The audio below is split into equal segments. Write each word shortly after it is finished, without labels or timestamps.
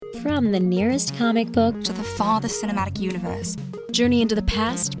From the nearest comic book to the farthest cinematic universe. Journey into the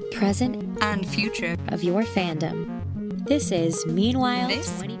past, present, and future of your fandom. This is Meanwhile.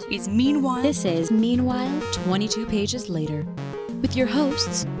 This is Meanwhile 22 Pages Later. With your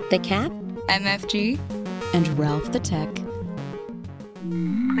hosts, The Cap, MFG, and Ralph the Tech.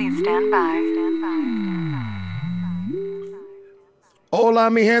 Please stand by. Hola,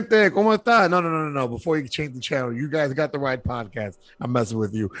 mi gente. ¿Cómo está? No. Before you change the channel, you guys got the right podcast. I'm messing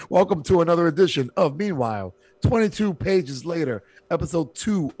with you. Welcome to another edition of Meanwhile, 22 Pages Later, episode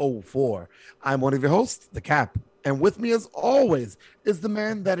 204. I'm one of your hosts, The Cap. And with me, as always, is the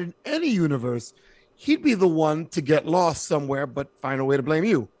man that in any universe, he'd be the one to get lost somewhere, but find a way to blame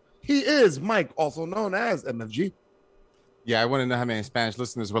you. He is Mike, also known as MFG. Yeah, I want to know how many Spanish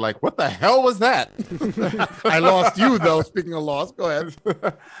listeners were like, what the hell was that? I lost you, though. Speaking of lost, go ahead.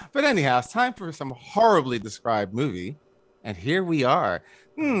 But anyhow, it's time for some horribly described movie. And here we are.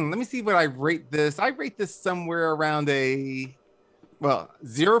 Let me see what I rate this. I rate this somewhere around 0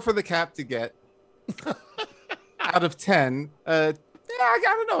 for the Cap to get out of 10. I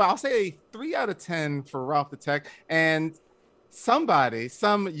don't know. I'll say a 3 out of 10 for Ralph the Tech. And some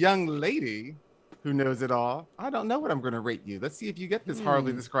young lady who knows it all. I don't know what I'm going to rate you. Let's see if you get this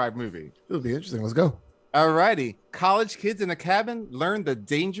horribly described movie. It'll be interesting. Let's go. All righty. College kids in a cabin learn the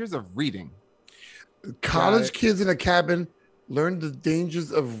dangers of reading. College kids in a cabin learn the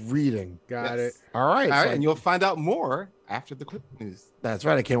dangers of reading. Got it. All right. And you'll find out more after the quick news. That's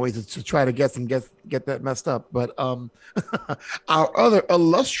right. I can't wait to try to get that messed up. But our other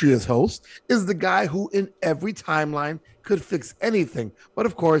illustrious host is the guy who in every timeline could fix anything. But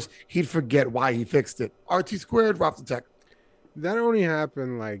of course, he'd forget why he fixed it. RT squared, Ralph the Tech. That only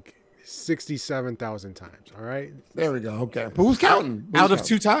happened like 67,000 times. All right. There we go. Okay. But who's counting? Out of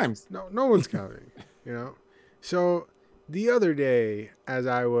 2 times. No one's counting, So the other day, as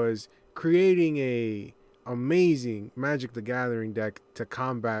I was creating a amazing Magic the Gathering deck to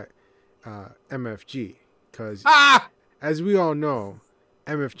combat MFG, because as we all know,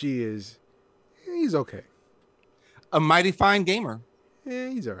 MFG he's okay. A mighty fine gamer. Yeah,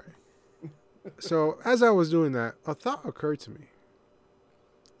 he's all right. So as I was doing that, a thought occurred to me.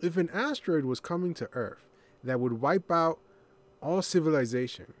 If an asteroid was coming to Earth that would wipe out all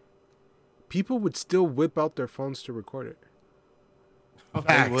civilization, people would still whip out their phones to record it.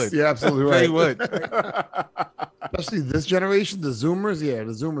 They would. Yeah, absolutely right. They would. Especially this generation, the Zoomers. Yeah,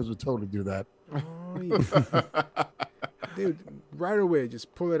 the Zoomers would totally do that. Oh, yeah. They would right away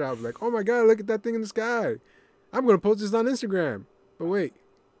just pull it out like, oh my God, look at that thing in the sky. I'm going to post this on Instagram. But wait,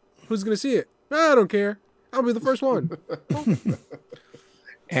 who's going to see it? I don't care. I'll be the first one.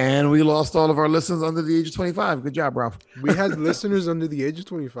 And we lost all of our listeners under the age of 25. Good job, Ralph. We had listeners under the age of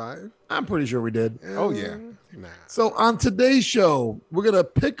 25? I'm pretty sure we did. Oh, yeah. Nah. So on today's show, we're going to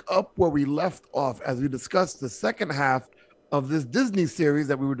pick up where we left off as we discuss the second half of this Disney series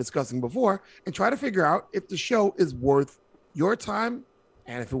that we were discussing before and try to figure out if the show is worth your time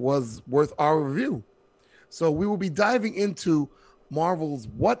and if it was worth our review. So we will be diving into Marvel's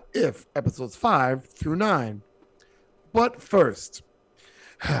What If episodes 5 through 9. But first,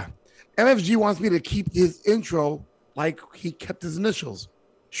 MFG wants me to keep his intro like he kept his initials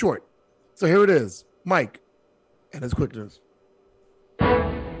short. So here it is, Mike and his quick news.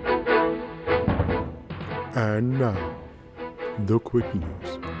 And now, the quick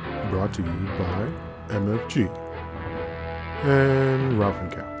news, brought to you by MFG and Ralph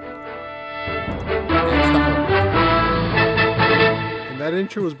and Cap. And that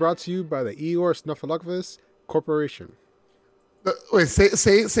intro was brought to you by the Eeyore Snuffleupagus Corporation. Wait, say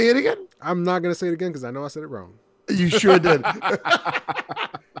it again. I'm not going to say it again because I know I said it wrong. You sure did.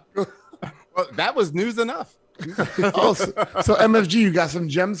 Well, that was news enough. So MFG, you got some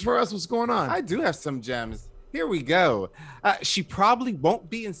gems for us? What's going on? I do have some gems. Here we go. She probably won't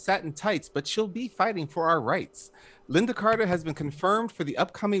be in satin tights, but she'll be fighting for our rights. Lynda Carter has been confirmed for the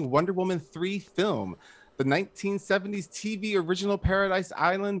upcoming Wonder Woman 3 film. The 1970s TV original Paradise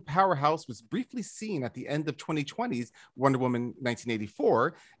Island powerhouse was briefly seen at the end of 2020's Wonder Woman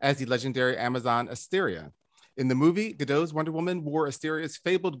 1984 as the legendary Amazon Asteria. In the movie, Godot's Wonder Woman wore Asteria's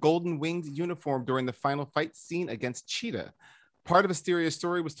fabled golden-winged uniform during the final fight scene against Cheetah. Part of Asteria's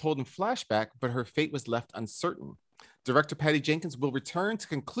story was told in flashback, but her fate was left uncertain. Director Patty Jenkins will return to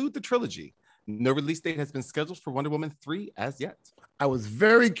conclude the trilogy. No release date has been scheduled for Wonder Woman 3 as yet. I was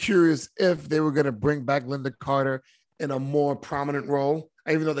very curious if they were going to bring back Lynda Carter in a more prominent role,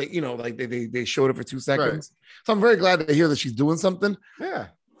 even though they showed it for 2 seconds. Right. So I'm very glad to hear that she's doing something. Yeah.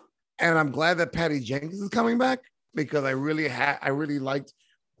 And I'm glad that Patty Jenkins is coming back because I really liked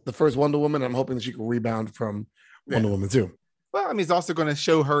the first Wonder Woman. I'm hoping that she can rebound from Wonder Woman 2. Well, I mean, he's also going to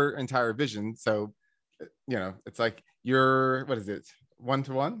show her entire vision. So, it's like what is it?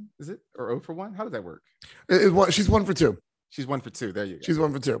 1-to-1? Is it? Or 0 for 1? How does that work? She's 1 for 2. She's 1 for 2. There you go. She's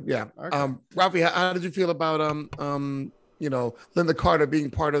 1 for 2. Yeah. Okay. Ralphie, how did you feel about Linda Carter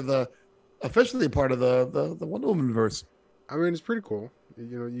being officially part of the Wonder Woman verse? I mean, it's pretty cool.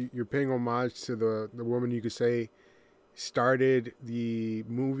 You're paying homage to the woman you could say started the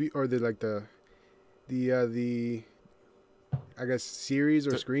movie or the I guess series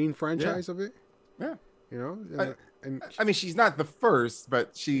or screen franchise of it. Yeah. And I mean, she's not the first,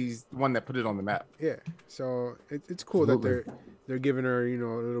 but she's the one that put it on the map. Yeah. So it's cool Absolutely. that they're giving her,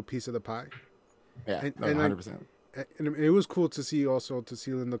 a little piece of the pie. Yeah, And 100%. And it was cool to see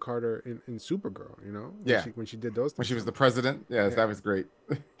Linda Carter in Supergirl, when she did those things. When she was the president. Yes, that was great.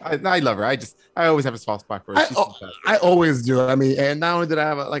 I love her. I always have a soft spot for her. She's I always do. I mean, and not only did I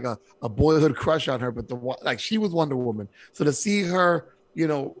have a boyhood crush on her, but she was Wonder Woman. So to see her,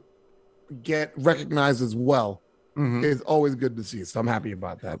 get recognized as well is always good to see. So I'm happy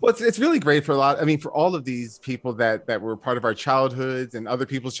about that. Well, it's really great for for all of these people that were part of our childhoods and other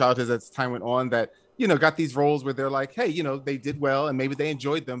people's childhoods as time went on that, got these roles where they're like, hey, they did well and maybe they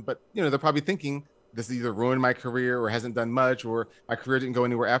enjoyed them, but, they're probably thinking this either ruined my career or hasn't done much or my career didn't go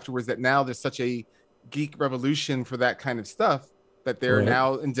anywhere afterwards, that now there's such a geek revolution for that kind of stuff that they're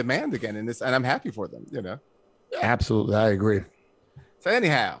now in demand again in this. And I'm happy for them, Absolutely. I agree. So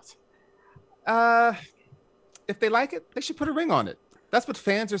anyhow, if they like it, they should put a ring on it. That's what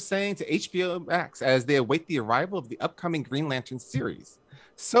fans are saying to HBO Max as they await the arrival of the upcoming Green Lantern series.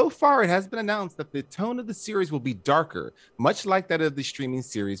 So far, it has been announced that the tone of the series will be darker, much like that of the streaming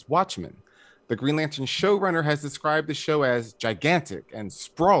series Watchmen. The Green Lantern showrunner has described the show as gigantic and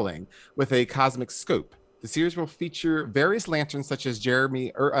sprawling with a cosmic scope. The series will feature various lanterns such as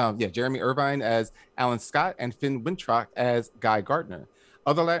Jeremy Irvine as Alan Scott and Finn Wittrock as Guy Gardner.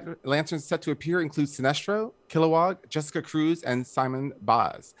 Other lanterns set to appear include Sinestro, Kilowog, Jessica Cruz, and Simon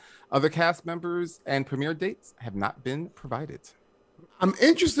Baz. Other cast members and premiere dates have not been provided. I'm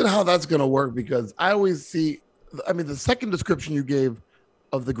interested how that's going to work because I always see, the second description you gave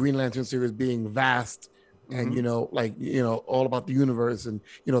of the Green Lantern series being vast and, all about the universe and,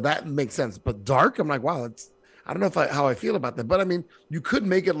 that makes sense. But dark, I'm like, wow, I don't know how I feel about that. But you could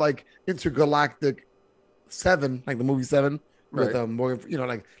make it like Intergalactic 7, like the movie 7. With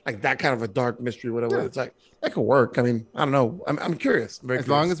Morgan, like that kind of a dark mystery, whatever. Yeah. It's like that could work. I mean, I don't know. I'm curious.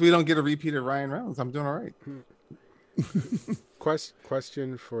 Long as we don't get a repeat of Ryan Reynolds, I'm doing all right.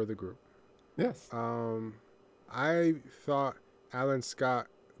 Question for the group. Yes. I thought Alan Scott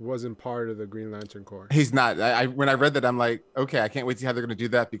wasn't part of the Green Lantern Corps. He's not. When I read that, I'm like, okay, I can't wait to see how they're going to do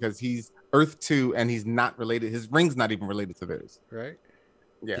that because he's Earth 2 and he's not related. His ring's not even related to theirs. Right.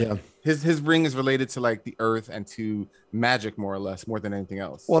 Yeah. His ring is related to like the earth and to magic more or less, more than anything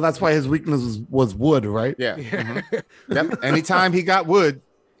else. Well, that's why his weakness was wood, right? Yeah. Mm-hmm. Yep. Anytime he got wood,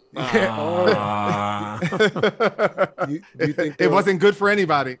 do you think it wasn't good for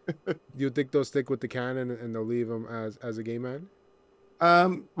anybody? Do you think they'll stick with the canon and they'll leave him as a gay man?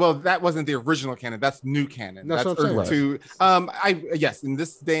 Well, that wasn't the original canon. That's new canon. That's what I'm Earth 2. Yes, in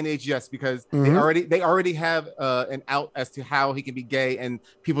this day and age, yes, because they already have an out as to how he can be gay, and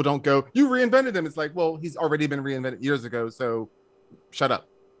people don't go, "You reinvented him." It's like, well, he's already been reinvented years ago, so shut up.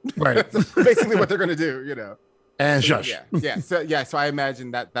 Right. That's basically what they're gonna do, And shush. So I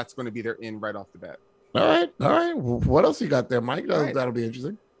imagine that's going to be their in right off the bat. All right. What else you got there, Mike? That'll be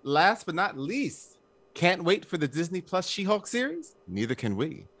interesting. Last but not least. Can't wait for the Disney Plus She-Hulk series? Neither can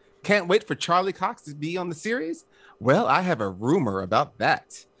we. Can't wait for Charlie Cox to be on the series? Well, I have a rumor about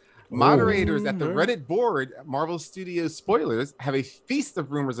that. Moderators at the Reddit board, Marvel Studios Spoilers, have a feast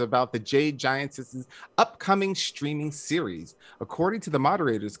of rumors about the Jade Giantess's upcoming streaming series. According to the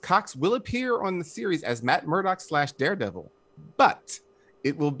moderators, Cox will appear on the series as Matt Murdock / Daredevil, but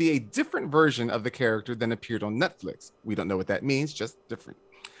it will be a different version of the character than appeared on Netflix. We don't know what that means, just different.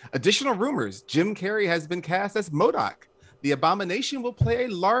 Additional rumors, Jim Carrey has been cast as MODOK. The Abomination will play a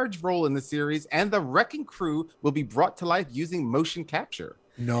large role in the series, and the Wrecking Crew will be brought to life using motion capture.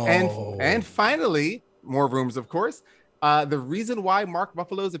 No. And finally, more rumors, of course. The reason why Mark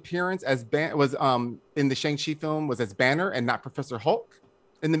Ruffalo's appearance as was in the Shang-Chi film was as Banner and not Professor Hulk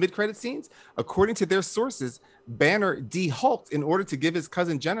in the mid-credit scenes. According to their sources, Banner de-hulked in order to give his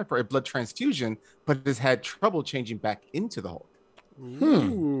cousin Jennifer a blood transfusion, but has had trouble changing back into the Hulk.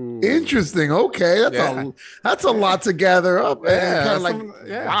 Interesting. Okay, that's a lot to gather up. Wow.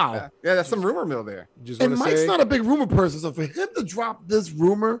 Yeah, that's some rumor mill there. And Mike's not a big rumor person, so for him to drop this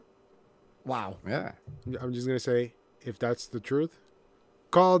rumor, wow. Yeah. I'm just gonna say, if that's the truth,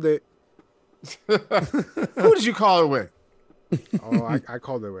 called it. Who did you call it with? Oh, I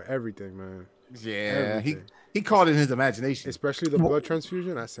called it with everything, man. Yeah, Everything. he called it in his imagination. Especially the blood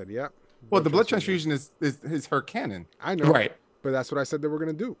transfusion. I said, yep. Well, the blood transfusion is her canon. I know. Right. But that's what I said they were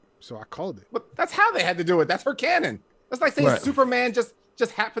going to do. So I called it. But that's how they had to do it. That's her canon. That's like saying Right. Superman just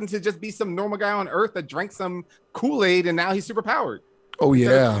happened to just be some normal guy on Earth that drank some Kool-Aid and now he's super powered. Oh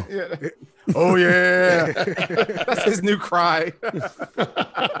yeah. Yeah. Oh yeah. That's his new cry.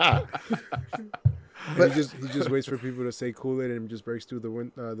 But he just waits for people to say Kool-Aid and just breaks through the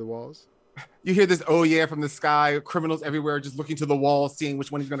walls. You hear this, oh yeah, from the sky, criminals everywhere just looking to the wall, seeing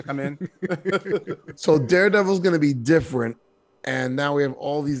which one he's going to come in. So Daredevil's going to be different, and now we have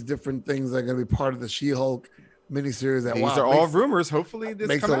all these different things that are going to be part of the She-Hulk miniseries. That These wow, are all makes- rumors. Hopefully this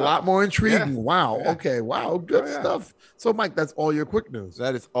makes come a out. lot more intriguing. Yeah. Wow. Yeah. Okay. Wow. Good yeah. stuff. So, Mike, that's all your quick news.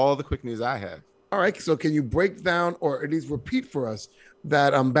 That is all the quick news I have. All right. So, can you break down or at least repeat for us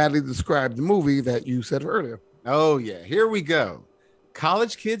that badly described movie that you said earlier? Oh yeah, here we go.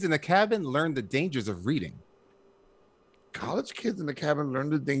 College kids in a cabin learn the dangers of reading. College kids in the cabin learn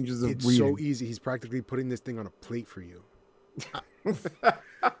the dangers of It's reading. so easy. He's practically putting this thing on a plate for you.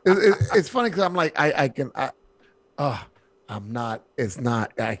 It's funny because I'm like, I'm not. It's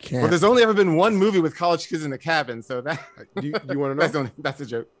not. I can't. Well, there's only ever been one movie with college kids in a cabin, so that Do you want to know? that's a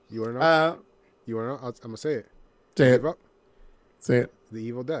joke. You want to know? You want to know? I'm going to say it. say it. Give up. Say it. The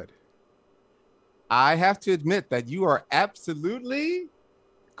Evil Dead. I have to admit that you are absolutely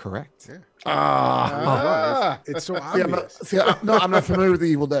correct. Yeah. Ah. It's so See, obvious. I'm not familiar with the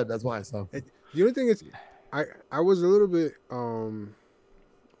Evil Dead. That's why. So The only thing is, I was a little bit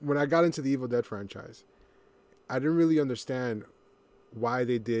when I got into the Evil Dead franchise, I didn't really understand why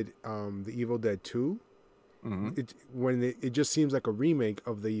they did the Evil Dead 2. Mhm. It just seems like a remake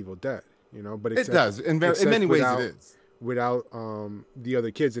of the Evil Dead, you know. But It does. In except many ways, without- it is. without the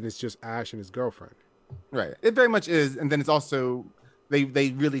other kids, and it's just Ash and his girlfriend. Right. It very much is. And then it's also, they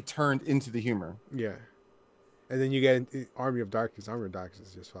really turned into the humor. Yeah. And then you get Army of Darkness. Army of Darkness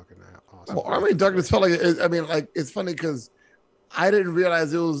is just fucking awesome. well, Army of Darkness felt like it's funny because I didn't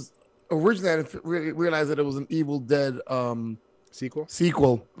realize it was originally. I didn't realize that it was an Evil Dead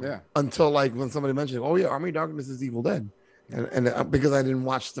sequel Yeah. until like when somebody mentioned, "Oh yeah, Army of Darkness is Evil Dead," and because I didn't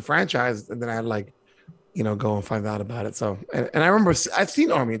watch the franchise, and then I had like, go and find out about it. So and I remember I've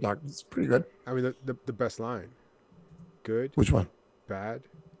seen Army of Darkness. It's pretty good. I mean, the best line. Good, Which one? bad.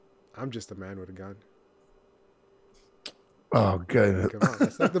 I'm just a man with a gun. Oh, good. Come on,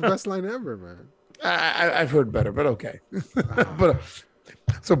 that's like the best line ever, man. I've heard better, but okay. Wow. But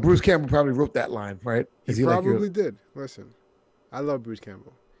so Bruce Campbell probably wrote that line, right? Is He like your- probably did. Listen, I love Bruce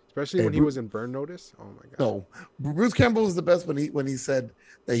Campbell, especially Hey, when he Bru- was in Burn Notice. Oh my god. No, Bruce Campbell was the best when he said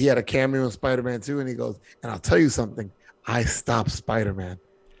that he had a cameo in Spider-Man 2, and he goes, "And I'll tell you something, I stopped Spider-Man."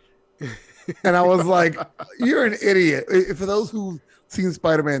 And I was like, "You're an idiot." For those who've seen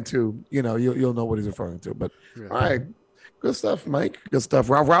Spider-Man 2, you'll know what he's referring to. But Yeah. all right, good stuff, Mike. Good stuff,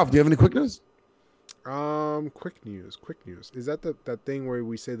 Ralph. Do you have any quick news? Quick news. Is that that thing where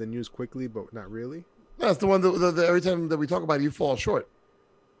we say the news quickly but not really? That's the one that every time that we talk about it, you fall short.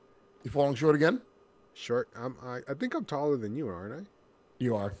 You falling short again? Short. I think I'm taller than you, aren't I?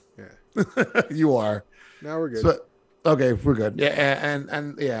 You are. Yeah. You are. Now we're good. So, okay, we're good. Yeah,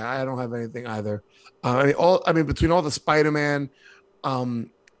 and yeah, I don't have anything either. I mean, between all the Spider-Man,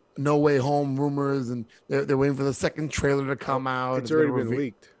 No Way Home rumors, and they're waiting for the second trailer to come out. It's already been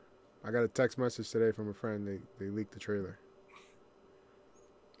leaked. I got a text message today from a friend. They leaked the trailer.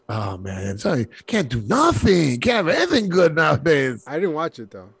 Oh man, I'm telling you, can't do nothing. Can't have anything good nowadays. I didn't watch it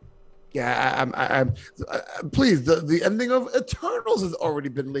though. Yeah, I'm please. The ending of Eternals has already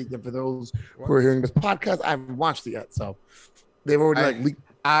been leaked, and for those who are hearing this podcast, I haven't watched it yet, so they've already leaked.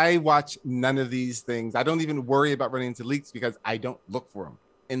 I watch none of these things. I don't even worry about running into leaks because I don't look for them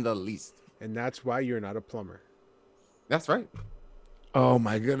in the least. And that's why you're not a plumber. That's right. Oh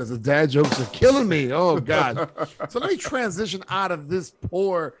my goodness, the dad jokes are killing me. Oh God. So let me transition out of this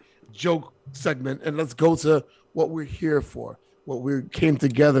poor joke segment and let's go to what we're here for, what we came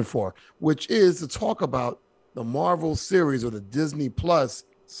together for, which is to talk about the Marvel series or the Disney Plus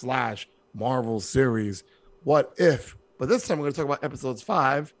 / Marvel series, What If? But this time we're going to talk about episodes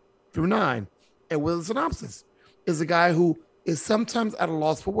 5 through 9. And with a synopsis is a guy who is sometimes at a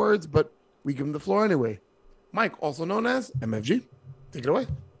loss for words, but we give him the floor anyway. Mike, also known as MFG. Take it away.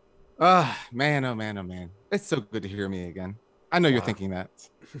 Man, oh man, oh man. It's so good to hear me again. I know you're thinking that.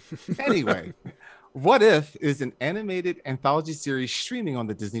 Anyway, What If is an animated anthology series streaming on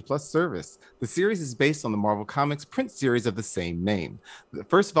the Disney Plus service. The series is based on the Marvel Comics print series of the same name. The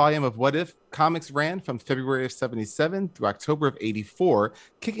first volume of What If comics ran from February of 1977 through October of 1984,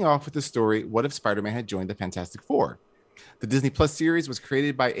 kicking off with the story, What If Spider-Man had joined the Fantastic Four? The Disney Plus series was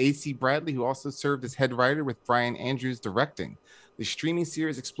created by A.C. Bradley, who also served as head writer with Brian Andrews directing. The streaming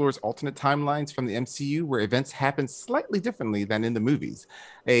series explores alternate timelines from the MCU where events happen slightly differently than in the movies.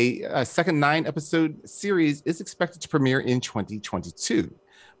 A second 9-episode series is expected to premiere in 2022.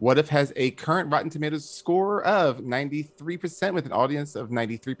 What If has a current Rotten Tomatoes score of 93% with an audience of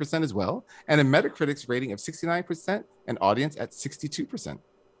 93% as well, and a Metacritic's rating of 69% and audience at 62%.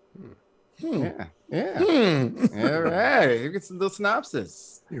 Yeah. All right, here gets a little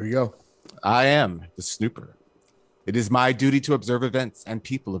synopsis. Here we go. I am the Snooper. It is my duty to observe events and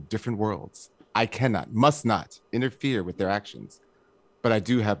people of different worlds. I cannot, must not interfere with their actions, but I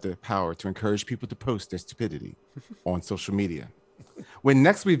do have the power to encourage people to post their stupidity on social media. When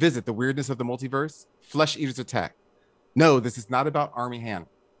next we visit the weirdness of the multiverse, flesh eaters attack. No, this is not about Armie Hammer.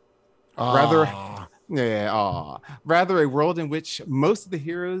 Rather a world in which most of the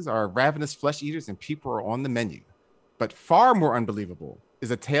heroes are ravenous flesh eaters and people are on the menu. But far more unbelievable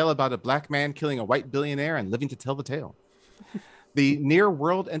is a tale about a black man killing a white billionaire and living to tell the tale. The near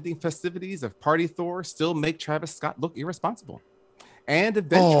world-ending festivities of Party Thor still make Travis Scott look irresponsible. And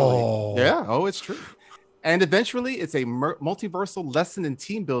eventually, it's true. And eventually, it's a multiversal lesson in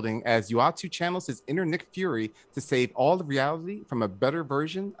team building as Uatu channels his inner Nick Fury to save all of reality from a better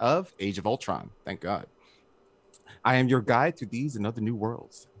version of Age of Ultron. Thank God. I am your guide to these and other new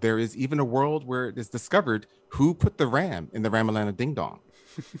worlds. There is even a world where it is discovered who put the ram in the Ramalana Ding Dong.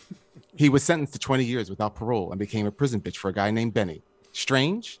 He was sentenced to 20 years without parole and became a prison bitch for a guy named Benny.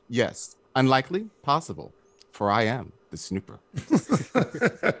 Strange? Yes. Unlikely? Possible. For I am the Snooper.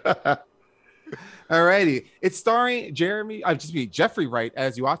 Alrighty, it's starring Jeffrey Wright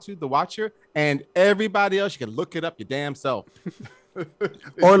as Uatu the Watcher, and everybody else. You can look it up your damn self,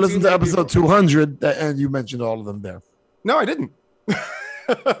 or listen to episode 200, and you mentioned all of them there. No, I didn't.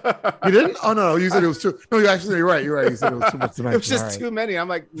 You didn't? Oh no, you said it was too. No, you're right. You said it was too much to mention. It was just too many. I'm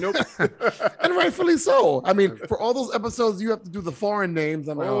like, nope. And rightfully so. I mean, for all those episodes, you have to do the foreign names.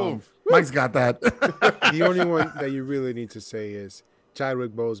 I'm like, Mike's got that. The only one that you really need to say is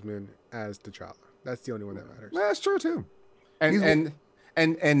Chadwick Boseman as T'Challa. That's the only one that matters. That's true too. And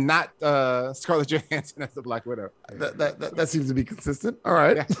not Scarlett Johansson as the Black Widow. That seems to be consistent. All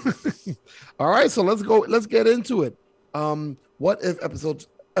right. Yeah. All right. So let's get into it. What if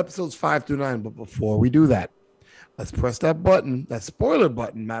episodes 5 through 9? But before we do that, let's press that button, that spoiler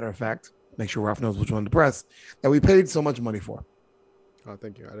button, matter of fact. Make sure Ralph knows which one to press, that we paid so much money for. Oh,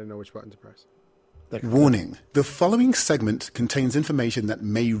 thank you. I didn't know which button to press. Warning. The following segment contains information that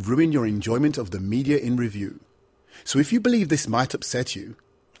may ruin your enjoyment of the media in review. So if you believe this might upset you,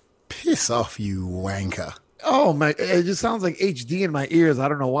 piss off, you wanker. Oh, my. It just sounds like HD in my ears. I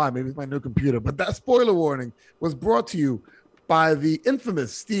don't know why. Maybe it's my new computer. But that spoiler warning was brought to you by the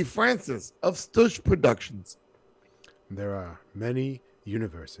infamous Steve Francis of Stush Productions. There are many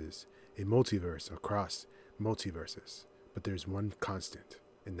universes, a multiverse across multiverses. But there's one constant,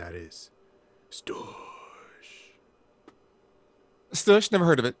 and that is Stush. Stush, never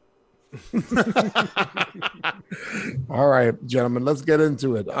heard of it. All right, gentlemen, let's get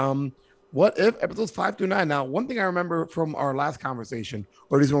into it. What if episodes 5 through 9? Now, one thing I remember from our last conversation,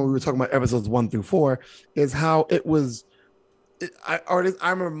 or at least when we were talking about episodes 1 through 4, is how it was. I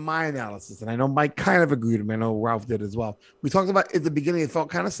remember my analysis, and I know Mike kind of agreed with me. I know Ralph did as well. We talked about at the beginning, it felt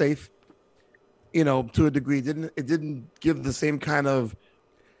kind of safe, to a degree. It didn't give the same kind of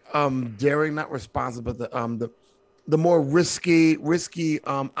daring, not responsive, but the more risky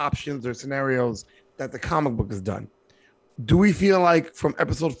options or scenarios that the comic book has done. Do we feel like from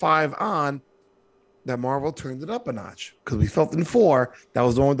episode 5 on that Marvel turned it up a notch? Because we felt in 4 that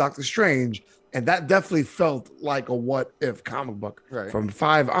was the one with Doctor Strange, and that definitely felt like a what if comic book. Right. From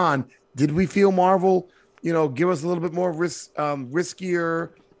 5 on, did we feel Marvel, give us a little bit more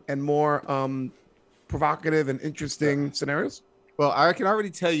riskier and more provocative and interesting scenarios? Well, I can already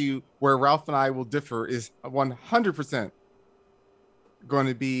tell you where Ralph and I will differ is 100% going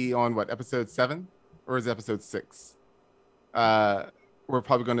to be on episode 7 or is it episode 6? We're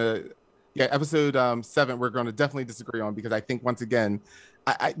probably going to, episode 7. We're going to definitely disagree on because I think once again,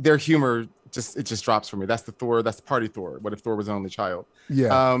 their humor just drops for me. That's the Thor. That's the Party Thor. What if Thor was an only child?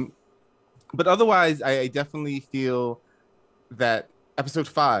 Yeah. But otherwise, I definitely feel that episode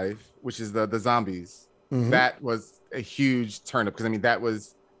 5, which is the zombies, that was a huge turn up because that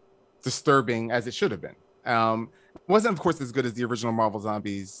was disturbing as it should have been. It wasn't, of course, as good as the original Marvel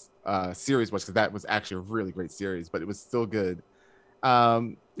Zombies series was because that was actually a really great series, but it was still good.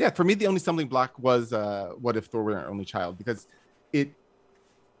 For me, the only stumbling block was what if Thor were an only child because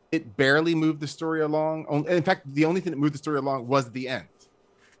it barely moved the story along. In fact, the only thing that moved the story along was the end.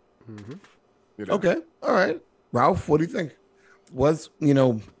 Okay, all right. Ralph, what do you think? Was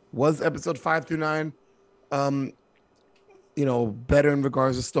episode 5 through 9, better in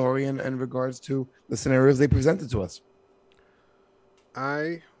regards to story and in regards to the scenarios they presented to us?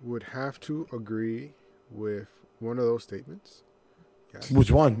 I would have to agree with one of those statements. Yes.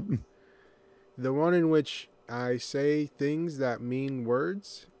 Which one? The one in which I say things that mean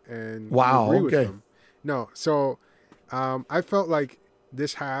words and agree with them. No, so I felt like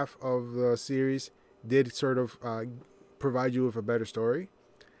this half of the series did sort of provide you with a better story.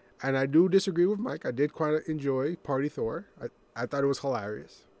 And I do disagree with Mike. I did quite enjoy Party Thor. I thought it was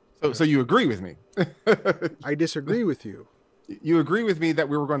hilarious. So you agree with me? I disagree with you. You agree with me that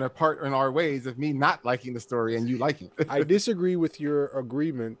we were going to part in our ways of me not liking the story and you liking it. I disagree with your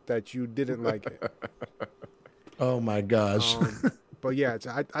agreement that you didn't like it. Oh my gosh. But yeah,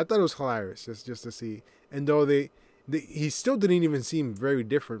 I thought it was hilarious just to see. And though he still didn't even seem very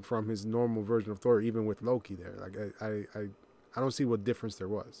different from his normal version of Thor, even with Loki there. Like I don't see what difference there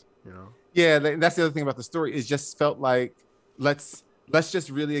was, you know? Yeah, that's the other thing about the story. It just felt like let's just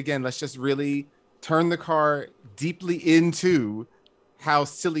really turn the car deeply into how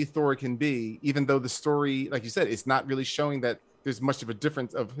silly Thor can be, even though the story, like you said, it's not really showing that there's much of a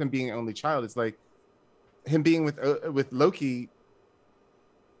difference of him being an only child. It's like him being with Loki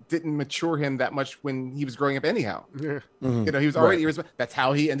didn't mature him that much when he was growing up anyhow. Yeah. Mm-hmm. He was already that's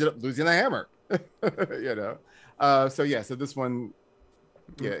how he ended up losing the hammer. So this one,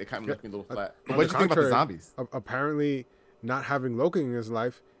 it kind of left me a little flat. But what did you think about the zombies? Apparently not having Loki in his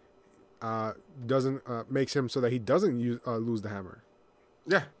life doesn't makes him so that he doesn't lose the hammer.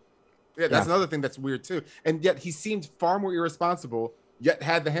 Yeah, that's another thing that's weird too. And yet he seemed far more irresponsible, yet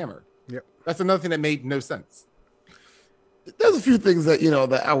had the hammer. Yep. That's another thing that made no sense. There's a few things that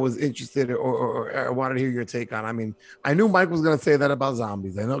that I was interested or I wanted to hear your take on. I mean, I knew Mike was going to say that about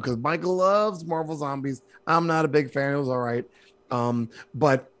zombies. I know because Michael loves Marvel zombies. I'm not a big fan. It was all right,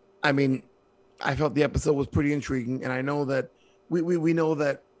 but I mean, I felt the episode was pretty intriguing, and I know that we know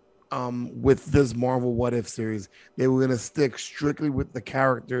that with this Marvel What If series, they were going to stick strictly with the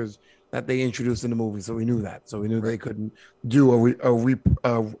characters that they introduced in the movie. So we knew that. So we knew they couldn't do a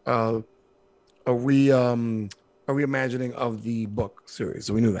reimagining of the book series.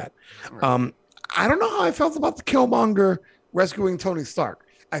 So we knew that. Right. I don't know how I felt about the Killmonger rescuing Tony Stark.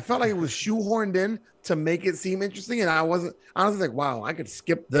 I felt like it was shoehorned in to make it seem interesting. And I was like, wow, I could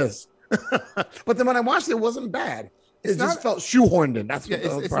skip this. But then when I watched it, it wasn't bad. It just felt shoehorned in. That's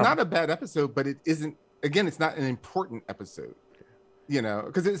it's not a bad episode, but it isn't. Again, it's not an important episode,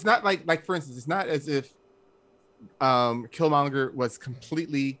 because it's not like for instance, it's not as if Killmonger was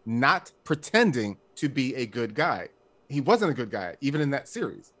completely not pretending to be a good guy. He wasn't a good guy, even in that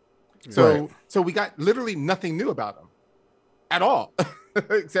series. So we got literally nothing new about him at all,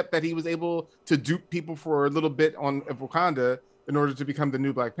 except that he was able to dupe people for a little bit on Wakanda in order to become the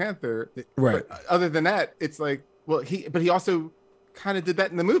new Black Panther. Right. But other than that, it's like, well, he also kind of did that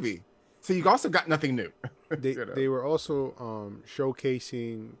in the movie. So you also got nothing new. They were also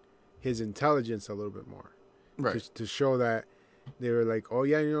showcasing his intelligence a little bit more. Right. To show that they were like, oh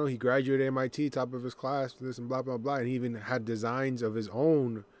yeah, he graduated MIT, top of his class, this and blah, blah, blah. And he even had designs of his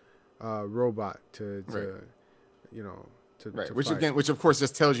own robot to which fight. Again, which of course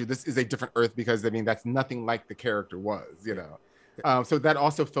just tells you this is a different Earth, because I mean, that's nothing like the character was, So that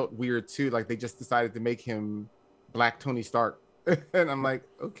also felt weird too. Like they just decided to make him Black Tony Stark. And I'm like,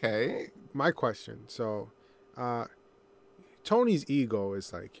 okay. My question. So Tony's ego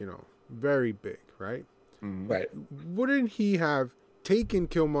is like, very big, right? Mm-hmm. Right. Wouldn't he have taken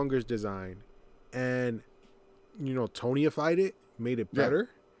Killmonger's design and, Tony-ified it, made it better?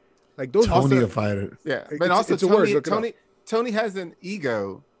 Like those Tony-ified it. Yeah. But also Tony has an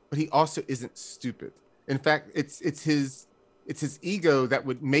ego, but he also isn't stupid. In fact, it's his ego that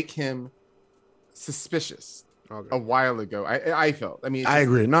would make him suspicious. Okay. A while ago, I felt. I mean, I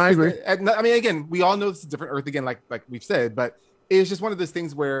agree. No, I agree. I mean, again, we all know this is a different Earth. Again, like we've said, but it's just one of those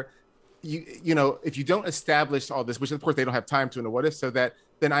things where if you don't establish all this, which of course they don't have time to in a What If, so that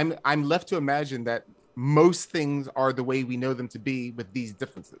then I'm left to imagine that most things are the way we know them to be with these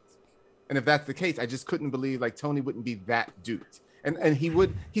differences. And if that's the case, I just couldn't believe like Tony wouldn't be that duped. And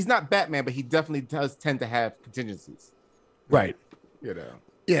he's not Batman, but he definitely does tend to have contingencies. Right.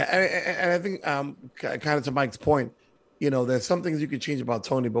 Yeah, and I think kind of to Mike's point, there's some things you could change about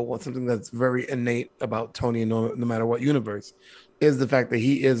Tony, but something that's very innate about Tony, no matter what universe, is the fact that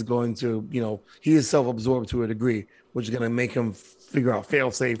he is going to, he is self-absorbed to a degree, which is going to make him figure out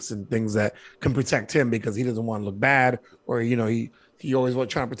fail-safes and things that can protect him because he doesn't want to look bad, or he always want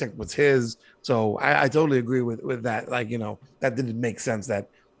trying to protect what's his. So I totally agree with that. Like that didn't make sense that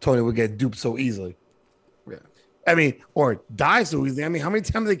Tony would get duped so easily. Yeah. I mean, or die so easily. I mean, how many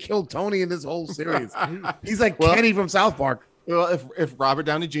times they killed Tony in this whole series? He's like Kenny from South Park. Well, if Robert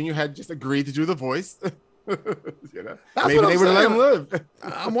Downey Jr. had just agreed to do the voice, maybe That's they would have let him live.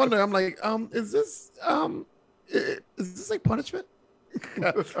 I'm wondering. I'm like, is this like punishment?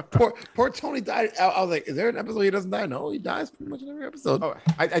 poor Tony died. I was like, is there an episode he doesn't die? No, he dies pretty much in every episode. Oh,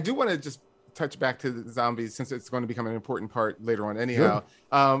 I do want to just touch back to the zombies since it's going to become an important part later on. Anyhow,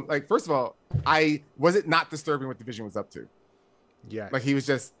 like first of all, was it not disturbing what the Vision was up to? Yeah, like he was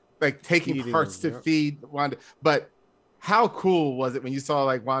just like taking Feeding parts them, to feed Wanda. But how cool was it when you saw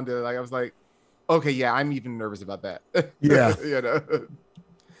like Wanda? Like I was like, okay, yeah, I'm even nervous about that. Yeah, you know.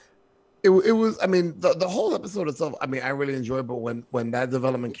 It was. I mean, the whole episode itself. I mean, I really enjoyed. But when that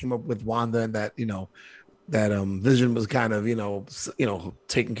development came up with Wanda and that that Vision was kind of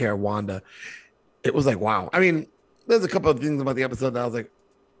taking care of Wanda, it was like, wow. I mean, there's a couple of things about the episode that I was like,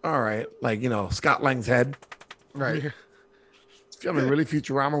 all right, like Scott Lang's head, right? I mean, really,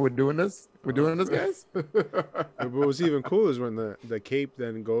 Futurama, we're doing this, guys. But what was even cool is when the cape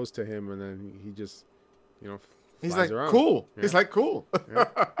then goes to him and then he just he's like around. Cool. Yeah. He's like cool. Yeah.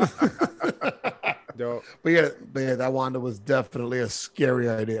 But yeah, that Wanda was definitely a scary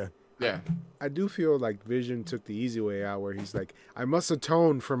idea. Yeah. I do feel like Vision took the easy way out where he's like, I must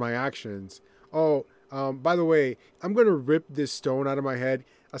atone for my actions. Oh, by the way, I'm going to rip this stone out of my head,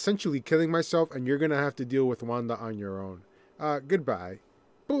 essentially killing myself, and you're going to have to deal with Wanda on your own. Goodbye.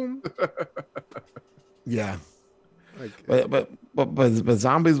 Boom. Yeah. Like, But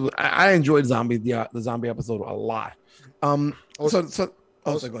zombies, I enjoyed the zombie episode a lot. Also, go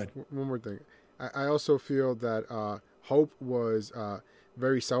ahead. One more thing. I also feel that Hope was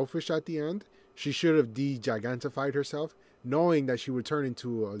very selfish at the end. She should have de-gigantified herself, knowing that she would turn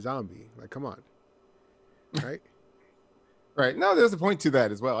into a zombie. Like, come on. Right? Right. No, there's a point to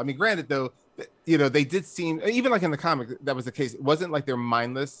that as well. I mean, granted, though, they did seem, even like in the comic, that was the case. It wasn't like they're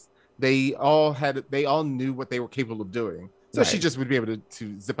mindless. They all knew what they were capable of doing. So she just would be able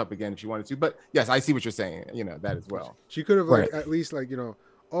to zip up again if she wanted to. But yes, I see what you're saying. That as well. She could have at least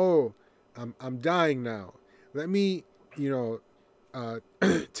oh, I'm dying now. Let me,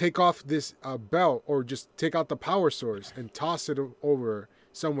 take off this belt or just take out the power source and toss it over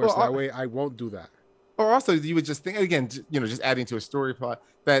somewhere so that way I won't do that. Or also you would just think, again, just adding to a story plot,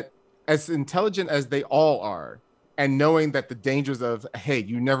 that as intelligent as they all are, and knowing that the dangers of, hey,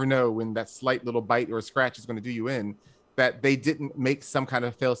 you never know when that slight little bite or scratch is going to do you in, that they didn't make some kind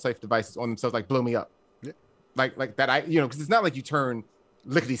of fail-safe devices on themselves, like blow me up. Yeah. Like that, because it's not like you turn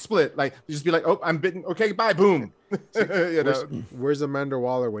lickety split, like you just be like, oh, I'm bitten. Okay, bye, boom. Where's Amanda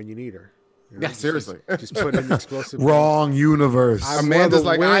Waller when you need her? Yeah, seriously. Just put in explosive. Wrong universe. Amanda's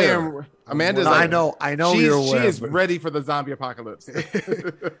like, I am. Amanda's like, I know you're aware. She is ready for the zombie apocalypse.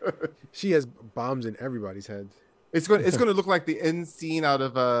 She has bombs in everybody's heads. It's going to look like the end scene out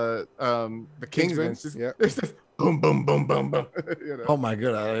of the Kingsman. It's just, it's just boom, boom, boom, boom, boom. Oh my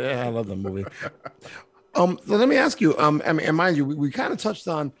god, I love that movie. So let me ask you, and mind you, we kind of touched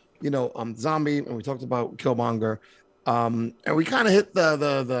on zombie, and we talked about Killmonger, and we kind of hit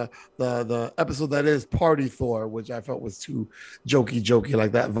the episode that is Party Thor, which I felt was too jokey,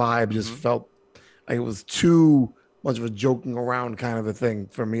 like that vibe just felt like it was too much of a joking around kind of a thing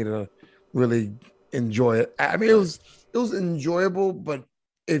for me to really enjoy it. I mean, it was enjoyable, but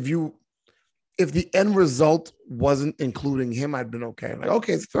if the end result wasn't including him, I'd been okay. Like,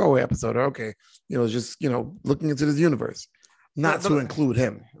 okay, it's a throwaway episode, or okay, just looking into this universe, not to include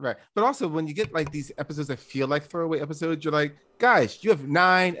him. Right. But also when you get like these episodes that feel like throwaway episodes, you're like, guys, you have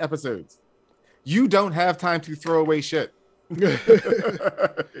 9 episodes. You don't have time to throw away shit. They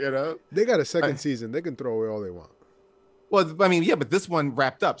got a second season. They can throw away all they want. Well, I mean, yeah, but this one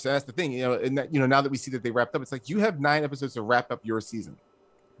wrapped up. So that's the thing, and that, now that we see that they wrapped up, it's like you have 9 episodes to wrap up your season.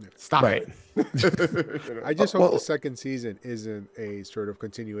 Stop it. I just hope the second season isn't a sort of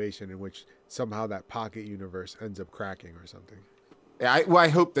continuation in which somehow that pocket universe ends up cracking or something. Yeah, I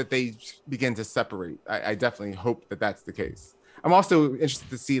hope that they begin to separate. I definitely hope that that's the case. I'm also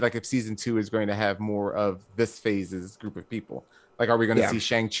interested to see like if season 2 is going to have more of this phase's group of people. Like, are we going to see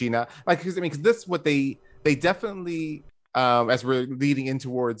Shang-Chi now? Like, because this is what they definitely, as we're leading in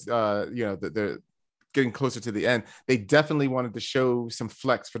towards, the getting closer to the end, they definitely wanted to show some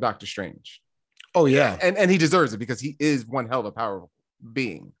flex for Doctor Strange. Oh yeah, and he deserves it because he is one hell of a powerful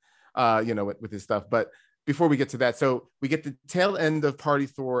being, with his stuff. But before we get to that, so we get the tail end of Party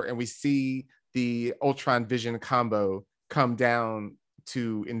Thor, and we see the Ultron Vision combo come down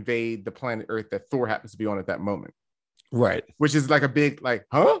to invade the planet Earth that Thor happens to be on at that moment. Right, which is like a big like,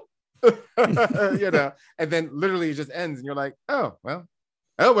 huh? And then literally it just ends, and you're like, oh well.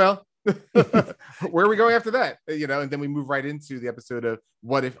 Where are we going after that? You know, and then we move right into the episode of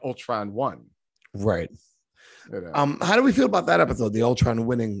what if Ultron won? Right. You know? How do we feel about that episode, the Ultron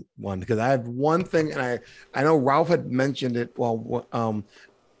winning one? Because I have one thing, and I know Ralph had mentioned it. Well,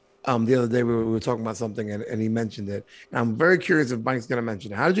 the other day we were talking about something, and he mentioned it. And I'm very curious if Mike's going to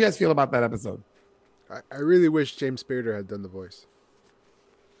mention it. How did you guys feel about that episode? I really wish James Spader had done the voice.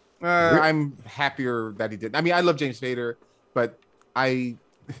 I'm happier that he did. I mean, I love James Spader, but I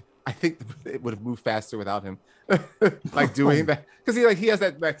think it would have moved faster without him. Like doing that, because he has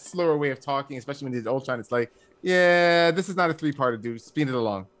that slower way of talking, especially when he did Ultron. It's like, yeah, this is not a 3-parter, dude. Speed it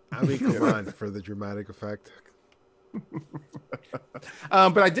along. I mean, come on, for the dramatic effect.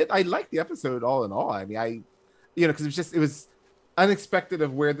 But I liked the episode all in all. I mean, because it was unexpected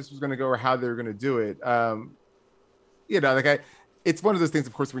of where this was going to go or how they were going to do it. It's one of those things,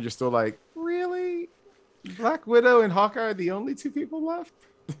 of course, where you're still like, really? Black Widow and Hawkeye are the only 2 people left?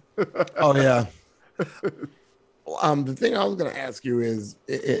 Oh, yeah. The thing I was going to ask you is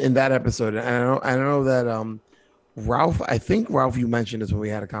in that episode, and I know that Ralph, you mentioned this when we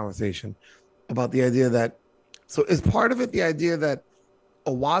had a conversation about the idea that, so is part of it the idea that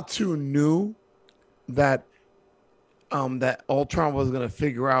Uatu knew that that Ultron was going to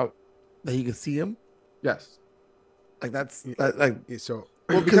figure out that he could see him? Yes. Like that's so.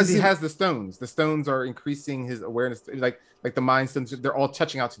 Well, because he has the stones. The stones are increasing his awareness. Like the mind stones, they're all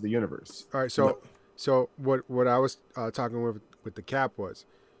touching out to the universe. All right. So what I was talking with the Cap was,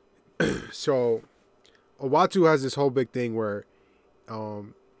 so Uatu has this whole big thing where,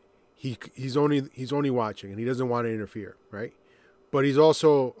 he's only watching and he doesn't want to interfere, right? But he's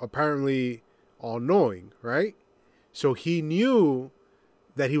also apparently all knowing, right? So he knew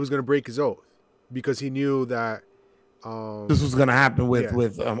that he was going to break his oath because he knew that. This was going to happen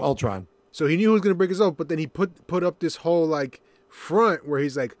with Ultron. So he knew he was going to break his oath, but then he put up this whole like front where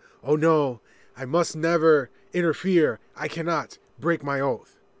he's like, "Oh no, I must never interfere. I cannot break my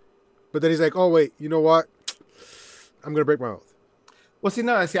oath." But then he's like, "Oh wait, you know what? I'm going to break my oath." Well,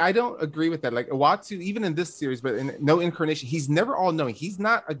 I don't agree with that. Like Uatu, even in this series, but in No Incarnation, he's never all knowing. He's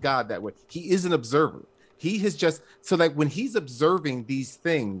not a god that way. He is an observer. He has just like when he's observing these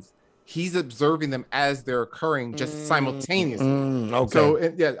things, he's observing them as they're occurring just simultaneously. Okay.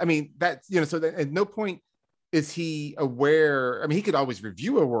 So I mean that's so that at no point is he aware. I mean, he could always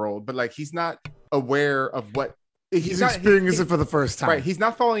review a world, but like he's not aware of what he's experiencing it for the first time. Right. He's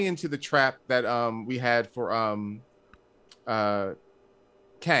not falling into the trap that we had for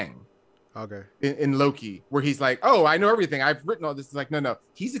Kang. Okay. In Loki, where he's like, "Oh, I know everything. I've written all this." It's like, no.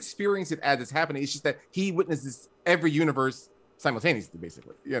 He's experiencing it as it's happening. It's just that he witnesses every universe simultaneously,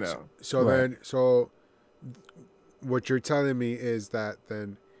 basically. So right. then, what you're telling me is that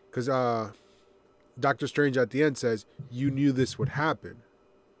then, because Doctor Strange at the end says you knew this would happen,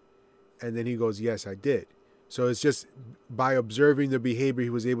 and then he goes, "Yes, I did." So it's just by observing the behavior, he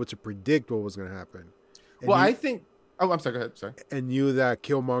was able to predict what was going to happen. And I think. Oh, I'm sorry. Go ahead. Sorry. And knew that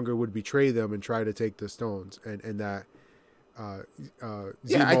Killmonger would betray them and try to take the stones, and that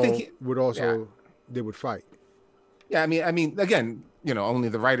Zemo I think would also they would fight. Yeah, I mean, again, only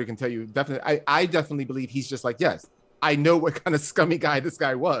the writer can tell you. Definitely, I definitely believe he's just like, yes, I know what kind of scummy guy this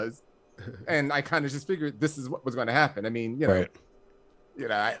guy was, and I kind of just figured this is what was going to happen. I mean, right.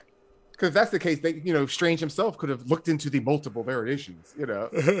 Because if that's the case, Strange himself could have looked into the multiple variations,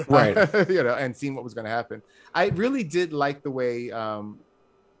 right, and seen what was going to happen. I really did like the way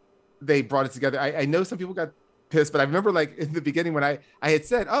they brought it together. I know some people got pissed, but I remember like in the beginning when I had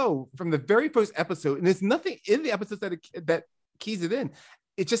said, "Oh, from the very first episode," and there's nothing in the episodes that keys it in.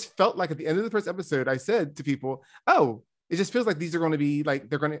 It just felt like at the end of the first episode, I said to people, "Oh, it just feels like these are going to be like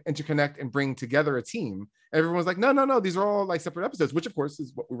they're going to interconnect and bring together a team." And everyone's like, no, these are all like separate episodes, which of course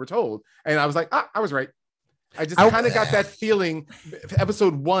is what we were told. And I was like, I was right. I just kind of got that feeling.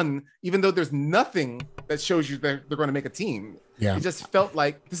 Episode 1, even though there's nothing that shows you that they're going to make a team, it just felt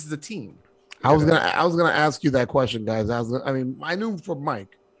like this is a team. I was gonna ask you that question, guys. I knew from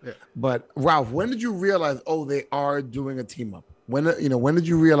Mike, but Ralph, when did you realize? Oh, they are doing a team up. When did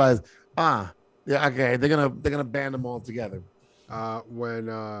you realize? Okay, they're gonna band them all together. When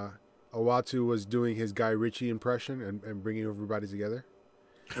Uatu was doing his Guy Ritchie impression and bringing everybody together.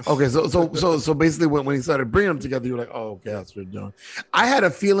 Okay, so basically when he started bringing them together, you were like, oh, okay, that's what you're doing. I had a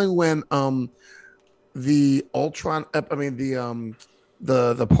feeling when the Ultron,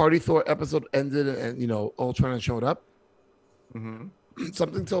 the Party Thor episode ended and Ultron showed up. Mm-hmm.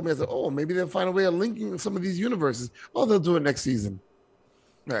 Something told me, I said, oh, maybe they'll find a way of linking some of these universes. Oh, they'll do it next season.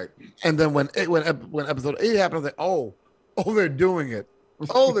 Right. And then when episode 8 happened, I was like, oh, they're doing it.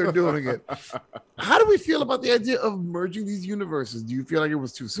 Oh, they're doing it. How do we feel about the idea of merging these universes? Do you feel like it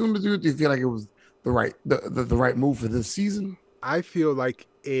was too soon to do it? Do you feel like it was the right move for this season? I feel like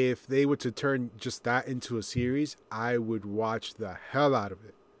if they were to turn just that into a series, I would watch the hell out of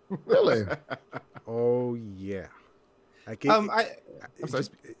it. Really? Oh yeah. Like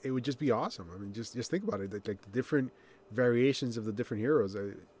it would just be awesome. I mean, just think about it. Like the different variations of the different heroes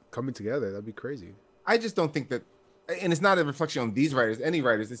coming together. That'd be crazy. I just don't think that, and it's not a reflection on these writers, any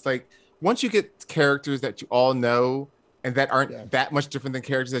writers. It's like once you get characters that you all know and that aren't that much different than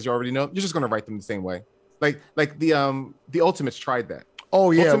characters that you already know, you're just going to write them the same way. Like the Ultimates tried that.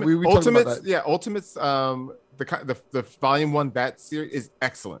 Oh yeah, we Ultimates. About that. Yeah, Ultimates. The volume 1 that series is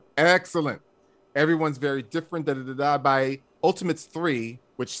excellent. Everyone's very different. By Ultimates 3,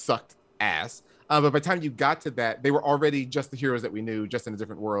 which sucked ass. But by the time you got to that, they were already just the heroes that we knew, just in a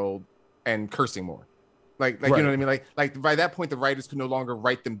different world and cursing more. Like right. You know what I mean? Like by that point, the writers could no longer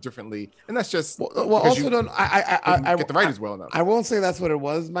write them differently, and that's just also don't I get the writers well enough. I won't say that's what it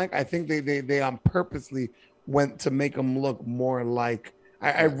was, Mike. I think they purposely went to make them look more like.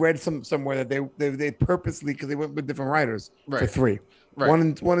 I read somewhere that they purposely, because they went with different writers for 3.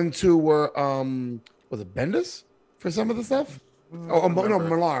 Right. 1 and 2 were was it Bendis for some of the stuff? No,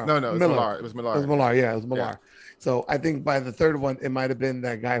 Millar. No, it was Millar. It was Millar. Yeah, it was Millar. Yeah. So I think by the third one, it might have been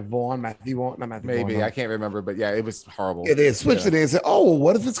that guy Matthew Vaughn. Maybe Vaughn, I can't remember, but yeah, it was horrible. Yeah, they switched it and said, "Oh,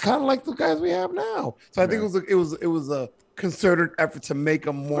 what if it's kind of like the guys we have now?" So I think it was a concerted effort to make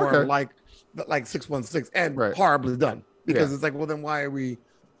them more like 616, and horribly done, because it's like, well, then why are we?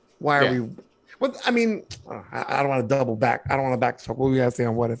 Well, I mean, I don't want to double back. I don't want to backtalk. What we have to say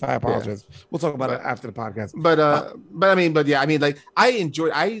on what if? I apologize. Yeah. We'll talk about it after the podcast. But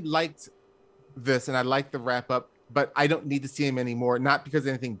I liked this, and I liked the wrap up. But I don't need to see him anymore. Not because of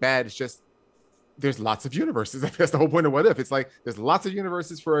anything bad. It's just there's lots of universes. That's the whole point of What If. It's like there's lots of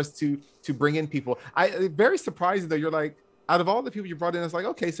universes for us to bring in people. I very surprised though. You're like, out of all the people you brought in, it's like,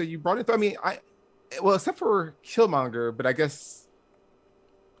 okay, so you brought in. I mean, except for Killmonger, but I guess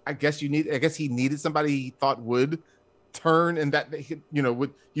he needed somebody he thought would turn, and that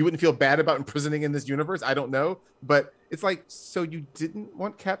you wouldn't feel bad about imprisoning in this universe. I don't know, but it's like, so you didn't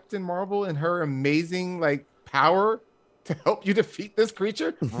want Captain Marvel and her amazing power to help you defeat this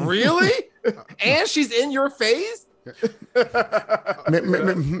creature? Really? And she's in your phase?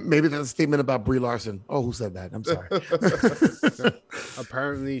 Maybe that's a statement about Brie Larson. Oh, who said that? I'm sorry.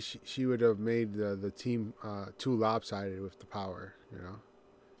 Apparently, she would have made the team too lopsided with the power.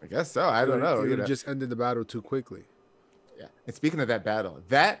 I guess so. I don't know. It just ended the battle too quickly. Yeah. And speaking of that battle,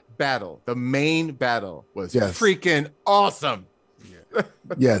 the main battle was freaking awesome. Yeah.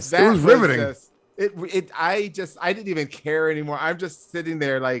 Yes, it was riveting. I didn't even care anymore. I'm just sitting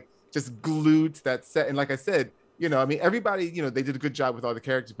there just glued to that set. And like I said, everybody, they did a good job with all the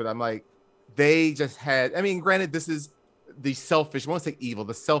characters, but I'm like, they just had, granted, this is the selfish, I won't say evil,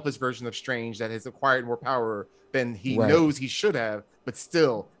 the selfish version of Strange that has acquired more power than he knows he should have, but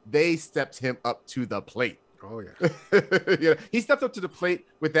still, they stepped him up to the plate. Oh yeah. He stepped up to the plate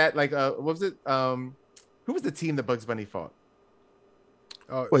with that, what was it? Who was the team that Bugs Bunny fought?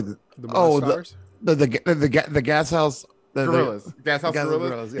 The Monstars? The Gas House. Gorillas. Gas House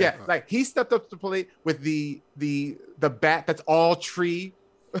Gorillas. Yeah. He stepped up to the plate with the bat that's all tree.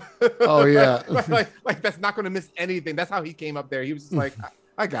 Oh yeah. like that's not going to miss anything. That's how he came up there. He was just like,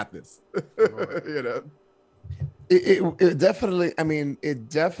 I got this. It definitely, it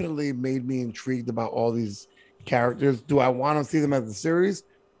definitely made me intrigued about all these characters. Do I want to see them as a series?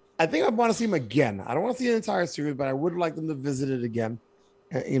 I think I want to see them again. I don't want to see an entire series, but I would like them to visit it again.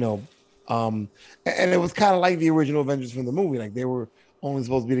 And it was kind of like the original Avengers from the movie. Like, they were only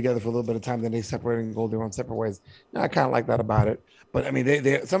supposed to be together for a little bit of time, then they separated and go their own separate ways. I kind of like that about it. But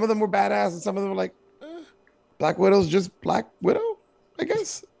they some of them were badass, and some of them were like, Black Widow's just Black Widow, I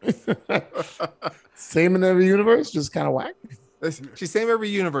guess. Same in every universe, just kind of whack. She's same every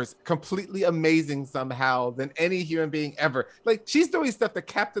universe, completely amazing somehow than any human being ever. Like, she's doing stuff that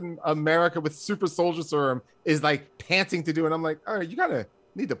Captain America with Super Soldier Serum is panting to do, and I'm like, all right, you gotta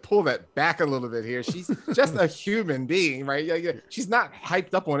need to pull that back a little bit here. She's just a human being, right? Yeah. She's not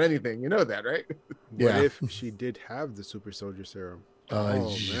hyped up on anything. You know that, right? What if she did have the Super Soldier Serum?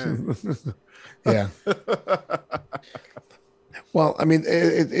 Oh man. Yeah. Well,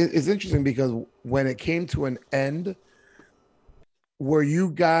 it's interesting because when it came to an end, were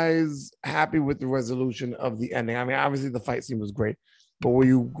you guys happy with the resolution of the ending? Obviously the fight scene was great, but were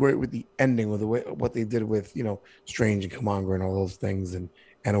you great with the ending, with the way what they did with Strange and Killmonger and all those things and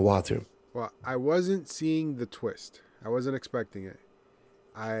Uatu? Well, I wasn't seeing the twist. I wasn't expecting it.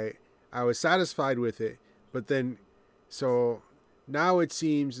 I was satisfied with it, but then now it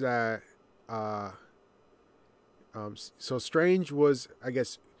seems that so Strange was, I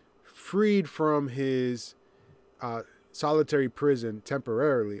guess, freed from his solitary prison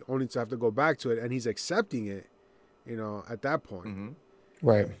temporarily, only to have to go back to it, and he's accepting it, at that point.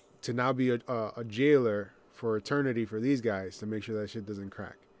 Right. To now be a jailer for eternity for these guys to make sure that shit doesn't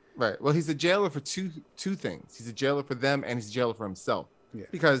crack. Right. Well, he's a jailer for two things. He's a jailer for them, and he's a jailer for himself. Yeah.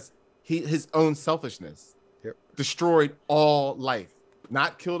 Because his own selfishness destroyed all life.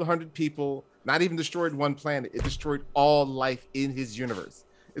 Not killed 100 people, not even destroyed one planet. It destroyed all life in his universe.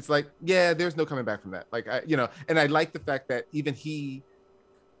 It's like, yeah, there's no coming back from that. Like, and I like the fact that even he's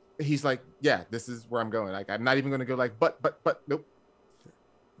like, yeah, this is where I'm going. Like, I'm not even going to go like, but nope.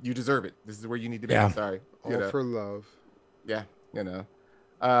 You deserve it. This is where you need to be. Yeah. Sorry. All for love. Yeah.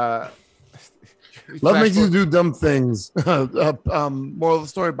 Love makes you do dumb things. Moral of the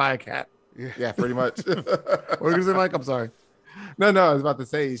story: buy a cat. Yeah, pretty much. What were you gonna say, Mike? I'm sorry. No, I was about to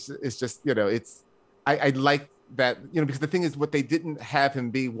say it's just I like that because the thing is, what they didn't have him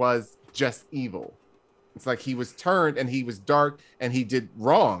be was just evil. It's like he was turned and he was dark and he did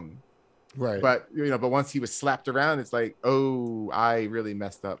wrong. Right. But but once he was slapped around, it's like, oh, I really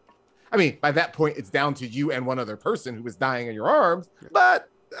messed up. I mean, by that point, it's down to you and one other person who was dying in your arms. But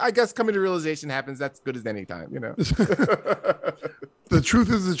I guess coming to realization happens. That's good as any time, The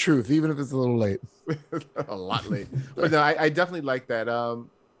truth is the truth, even if it's a little late. A lot late. But no, I definitely like that. And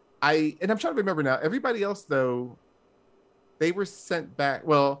I'm trying to remember now. Everybody else, though, they were sent back.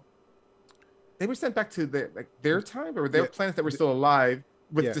 Well, they were sent back to their time, or their planets that were still alive.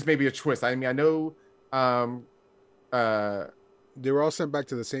 With just maybe a twist. I mean, I know they were all sent back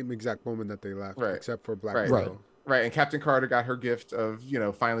to the same exact moment that they left, except for Black Widow. Right, and Captain Carter got her gift of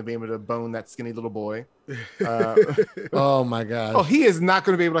finally being able to bone that skinny little boy. Oh my god! Oh, he is not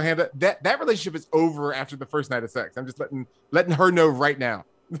going to be able to handle that. That relationship is over after the first night of sex. I'm just letting her know right now.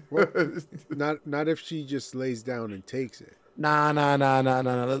 Well, not if she just lays down and takes it. Nah.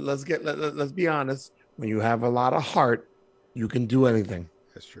 Let's be honest. When you have a lot of heart, you can do anything.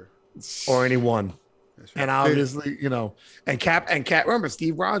 That's true. Or anyone. That's right. And obviously, and Cap, remember,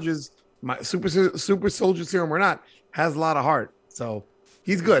 Steve Rogers, my super soldier serum or not, has a lot of heart. So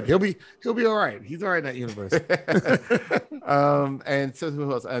he's good. He'll be all right. He's all right in that universe. And so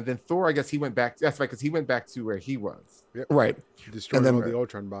who else? Then Thor, I guess he went back. That's right, because he went back to where he was. Yep. Right. Destroyed all the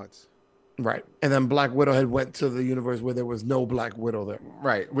Ultron bots. Right. And then Black Widow had went to the universe where there was no Black Widow there.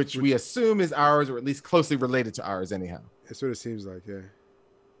 Right. Which we assume is ours, or at least closely related to ours anyhow. That's what it seems like, yeah.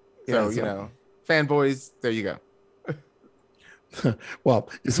 So, fanboys, there you go. Well,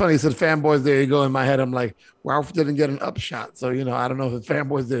 it's funny. You said fanboys, there you go. In my head, I'm like, Ralph didn't get an upshot. So, I don't know if it's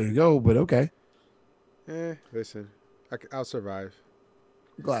fanboys, there you go, but okay. Listen, I'll survive.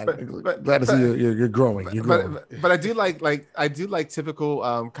 Glad to see you're growing. You're growing. But I do like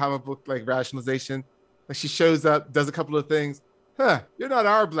typical comic book rationalization. Like, she shows up, does a couple of things. You're not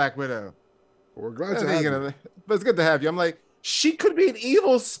our Black Widow. We're glad to have you. But it's good to have you. I'm like, she could be an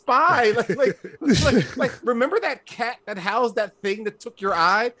evil spy. Like, remember that cat that housed that thing that took your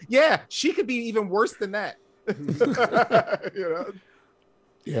eye? Yeah, she could be even worse than that.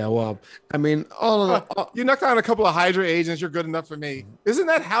 Yeah, well, I mean, you knocked out a couple of Hydra agents. You're good enough for me. Isn't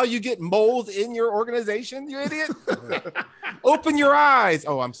that how you get moles in your organization, you idiot? Open your eyes.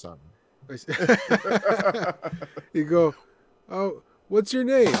 Oh, I'm sorry. You go, oh, what's your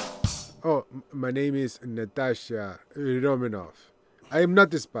name? Oh, my name is Natasha Romanoff. I am not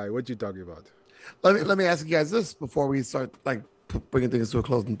the spy. What you talking about? Let me ask you guys this before we start bringing things to a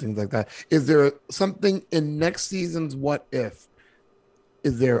close and things like that. Is there something in next season's What If?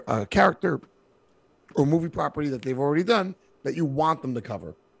 Is there a character or movie property that they've already done that you want them to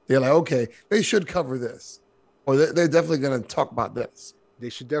cover? They're like, okay, they should cover this, or they're definitely going to talk about this. They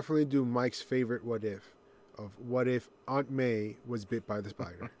should definitely do Mike's favorite What If. Of what if Aunt May was bit by the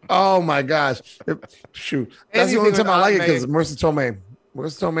spider? Oh my gosh! Shoot, that's the only time I like it because Marissa Tomei.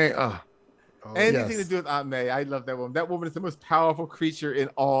 Anything to do with Aunt May, I love that woman. That woman is the most powerful creature in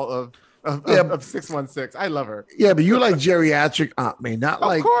all of 616. I love her. Yeah, but you like geriatric Aunt May, not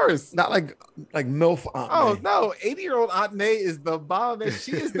like, of course, not like MILF Aunt May. Oh no, 80-year-old Aunt May is the bomb, and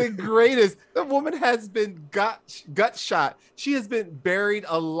she is the greatest. The woman has been gut shot. She has been buried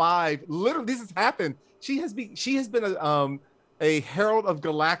alive. Literally, this has happened. She has been a herald of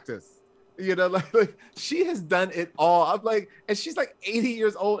Galactus. Like she has done it all. I'm like, and she's like 80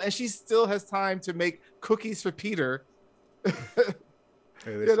 years old, and she still has time to make cookies for Peter.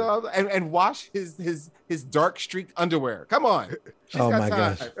 Hey, and wash his dark streaked underwear. Come on. Oh my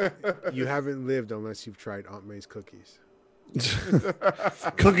gosh. You haven't lived unless you've tried Aunt May's cookies.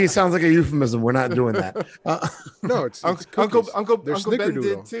 Cookie sounds like a euphemism. We're not doing that. No, it's Uncle Ben Snickerdoodle.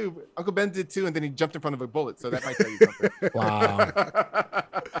 did too. Uncle Ben did too, and then he jumped in front of a bullet. So that might tell you something. Wow.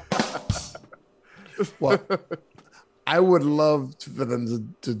 Well, I would love for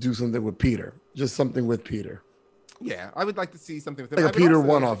them to do something with Peter. Just something with Peter. Yeah, I would like to see something with him. Like a Peter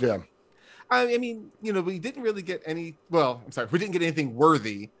one-off, yeah. I mean, we didn't really get any. Well, I'm sorry, we didn't get anything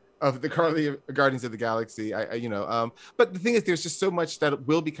worthy of the Guardians of the Galaxy. But the thing is, there's just so much that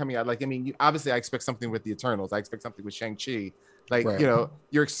will be coming out. Like, I mean, obviously, I expect something with the Eternals. I expect something with Shang-Chi. Like, right.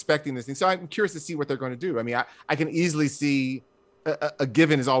 You're expecting this thing. So I'm curious to see what they're going to do. I mean, I can easily see a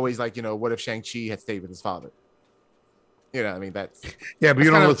given is always like, what if Shang-Chi had stayed with his father? I mean, that's yeah, but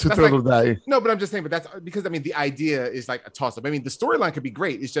you don't know what's thrilled with that. No, but I'm just saying, but that's because I mean, the idea is like a toss-up. I mean, the storyline could be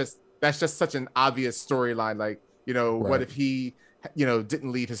great. It's just that's just such an obvious storyline. Like, right. What if he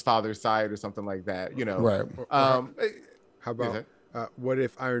didn't leave his father's side or something like that, Right. How about what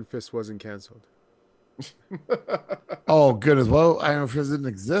if Iron Fist wasn't canceled? Oh, goodness. Well, Iron Fist didn't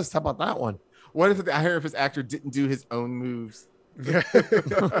exist. How about that one? What if the Iron Fist actor didn't do his own moves?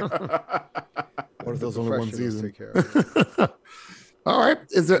 What if there's only one season? All right.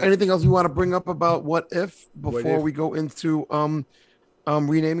 Is there anything else you want to bring up about What If before we go into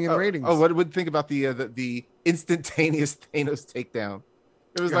renaming and ratings? Oh, what would you think about the instantaneous Thanos takedown?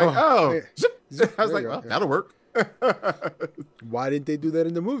 It was like, I was like, well, that'll work. Why didn't they do that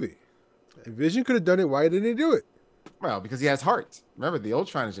in the movie? Vision could have done it. Why didn't they do it? Well, because he has heart. Remember, the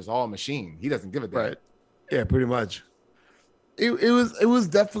Ultron is just all machine. He doesn't give a damn. Right. Yeah, pretty much. It was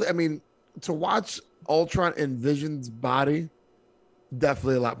definitely. I mean, to watch Ultron in Vision's body,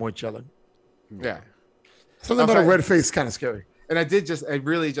 definitely a lot more chilling. Yeah. Something about a red face kind of scary. And I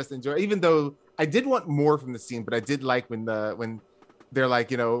really just enjoy, even though I did want more from the scene, but I did like when they're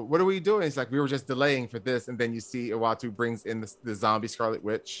like, what are we doing? It's like, we were just delaying for this. And then you see Uatu brings in the zombie Scarlet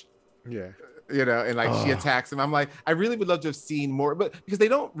Witch. Yeah. And like she attacks him. I'm like, I really would love to have seen more, but because they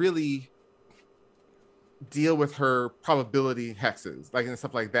don't really deal with her probability hexes, like, and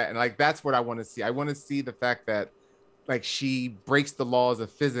stuff like that. And like, that's what I want to see. I want to see the fact that like she breaks the laws of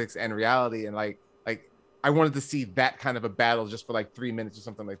physics and reality. And like, I wanted to see that kind of a battle just for like 3 minutes or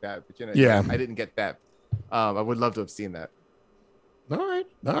something like that. But yeah, I didn't get that. I would love to have seen that. All right.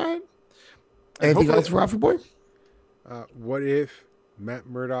 Anything else for Ralphie Boy? What if Matt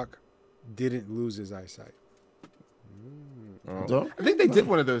Murdock didn't lose his eyesight? I think they did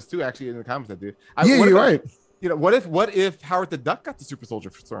one of those too, actually, in the comics. You're right. What if Howard the Duck got the super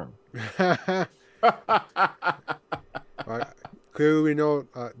soldier serum? Clearly, we know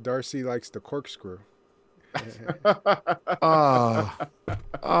Darcy likes the corkscrew.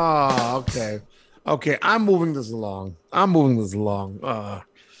 Okay. I'm moving this along. All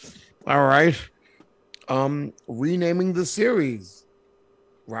right. Renaming the series.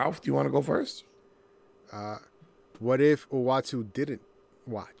 Ralph, do you want to go first? What if Uatu didn't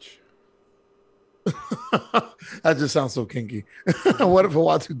watch? That just sounds so kinky. What if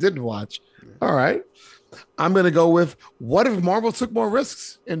Uatu didn't watch? All right. I'm going to go with what if Marvel took more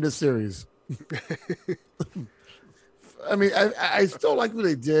risks in this series? I mean, I still like what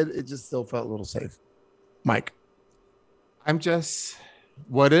they did. It just still felt a little safe. Mike. I'm just,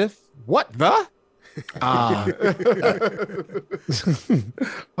 what the?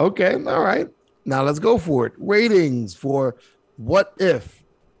 Okay. All right. Now let's go for it. Ratings for What If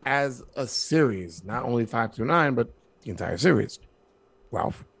as a series, not only 5 through 9, but the entire series.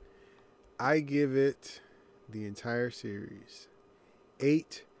 Ralph. I give it the entire series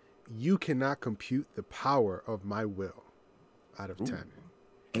 8. You cannot compute the power of my will out of 10.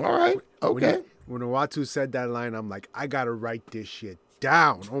 All right. Okay. When Uatu said that line, I'm like, I got to write this shit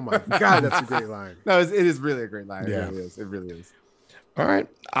down. Oh my God, that's a great line. No, it is really a great line. Yeah. It really is. All right.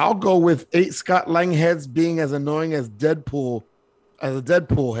 I'll go with 8 Scott Lang heads being as annoying as Deadpool, as a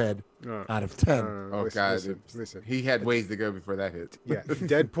Deadpool head out of 10. Listen. He had ways to go before that hit. Yeah.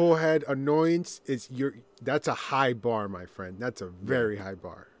 Deadpool head annoyance that's a high bar, my friend. That's a very high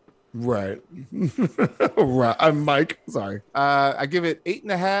bar. Right. Right. I'm Mike. Sorry. I give it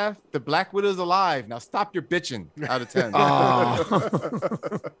 8.5. The Black Widow's alive. Now stop your bitching out of 10.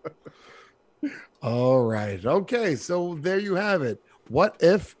 All right. Okay. So there you have it. What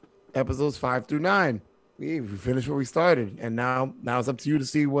If episodes 5 through 9. We finished where we started. And now it's up to you to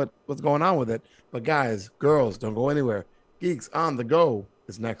see what's going on with it. But guys, girls, don't go anywhere. Geeks on the Go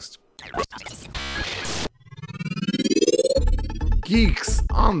is next. Geeks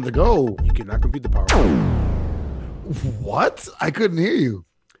on the Go. You cannot compute the power. What? I couldn't hear you.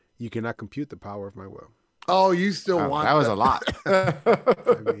 You cannot compute the power of my will. Oh, you still want that was a lot. I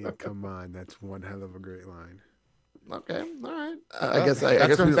mean, come on. That's one hell of a great line. Okay, all right.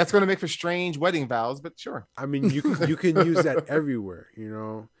 That's going to make for strange wedding vows, but sure. I mean, you can use that everywhere. You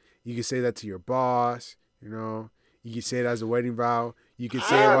know, you can say that to your boss. You know, you can say it as a wedding vow. You can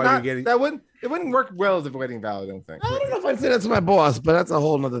say it while you're getting. It wouldn't work well as a wedding vow. I don't think. I don't know if I'd say that to my boss, but that's a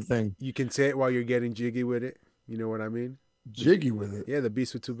whole nother thing. You can say it while you're getting jiggy with it. You know what I mean? Jiggy with it. Yeah, the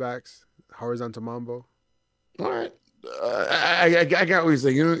beast with two backs, horizontal mambo. All right. I got what you're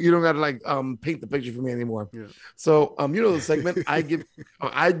saying. You don't got to like paint the picture for me anymore. Yeah. So you know the segment I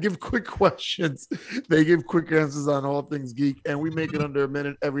give quick questions. They give quick answers on all things geek, and we make it under a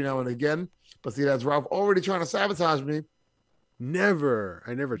minute every now and again. But see, that's Ralph already trying to sabotage me. Never.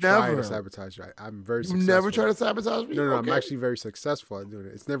 I never try to sabotage you. I'm very successful. You never try to sabotage me? No, Okay. I'm actually very successful at doing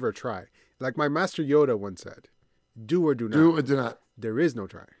it. It's never a try. Like my master Yoda once said, do or do not. Do or do not. There is no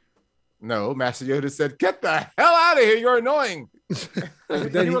try. No, Master Yoda said, "Get the hell out of here! You're annoying."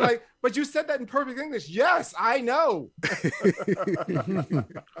 And you were like, "But you said that in perfect English." Yes, I know.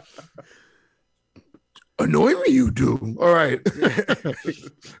 Annoy me, you do. All right.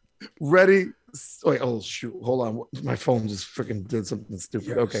 Ready? Wait. Oh shoot! Hold on. My phone just freaking did something stupid.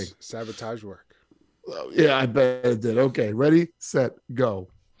 Yes, Okay. sabotage work. Yeah, I bet it did. Okay. Ready? Set. Go.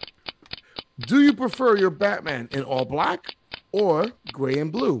 Do you prefer your Batman in all black or gray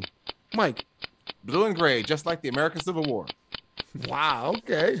and blue? Mike. Blue and gray, just like the American Civil War. Wow.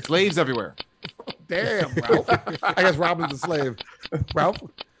 Okay. Slaves everywhere. Damn, Ralph. I guess Robin's a slave. Ralph.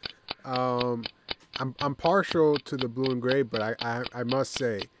 I'm partial to the blue and gray, but I must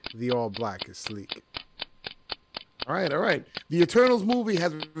say the all black is sleek. All right. The Eternals movie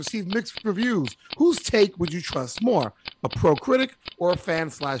has received mixed reviews. Whose take would you trust more? A pro critic or a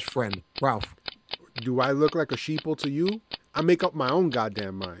fan/friend? Ralph. Do I look like a sheeple to you? I make up my own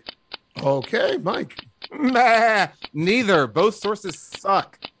goddamn mind. Okay, Mike. Nah, neither. Both sources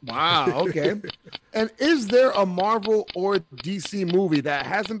suck. Wow. Okay. And is there a Marvel or DC movie that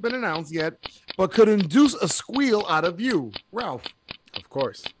hasn't been announced yet, but could induce a squeal out of you? Ralph. Of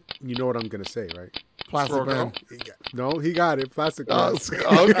course. You know what I'm going to say, right? Plastic Man. No, he got it. Plastic Man.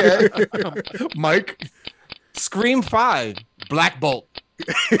 Okay. Mike. Scream 5, Black Bolt.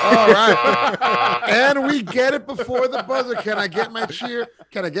 All right. And we get it before the buzzer. Can I get my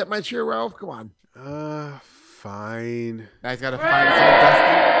cheer? Ralph? Come on. Fine. Now he's got to find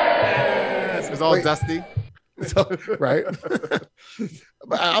it's all dusty. It's all dusty. Right.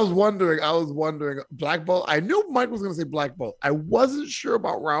 But I was wondering, Black Bolt. I knew Mike was going to say Black Bolt. I wasn't sure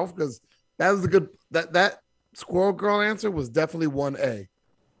about Ralph because that was that Squirrel Girl answer was definitely 1A.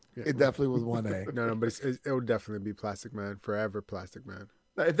 Yeah. It definitely was 1A. No, but it would definitely be Plastic Man, forever Plastic Man.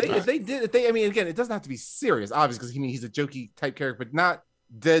 If they, I mean, again, it doesn't have to be serious, obviously, because he's a jokey type character, but not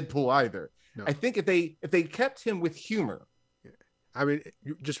Deadpool either. No. I think if they kept him with humor, I mean,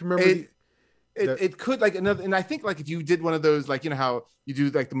 just remember it could like another, and I think like if you did one of those, like, you know how you do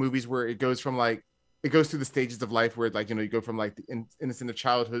like the movies where it goes through the stages of life where, like, you know, you go from like the innocent of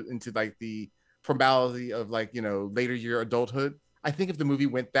childhood into like the formality of, like, you know, later year adulthood. I think if the movie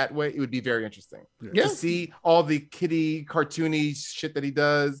went that way, it would be very interesting to see all the kiddie cartoony shit that he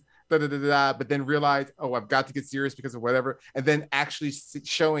does, but then realize, oh, I've got to get serious because of whatever, and then actually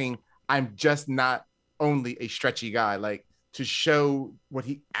showing I'm just not only a stretchy guy, like, to show what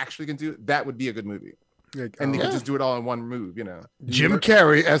he actually can do. That would be a good movie. And they could just do it all in one move, you know. Jim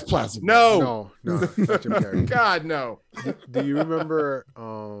Carrey as Plastic. No, not Jim Carrey. God, no. Do you remember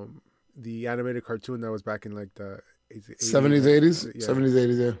the animated cartoon that was back in like the 70s, 80s? Yeah. 70s,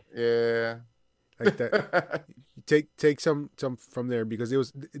 80s, yeah. Like that. Take some from there, because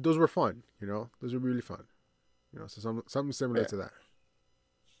those were fun, you know. Those were really fun. You know, so something similar to that.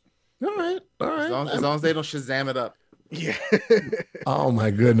 All right. As long as they don't Shazam it up. Yeah. Oh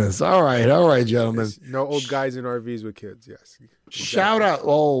my goodness. All right, gentlemen. Yes. No old guys in RVs with kids. Yes. Exactly. Shout out.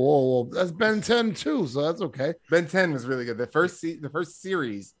 Whoa. That's Ben 10 too, so that's okay. Ben 10 was really good. The first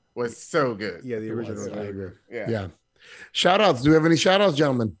series was so good. Yeah, the original was really good. Yeah. Shout outs. Do you have any shout outs,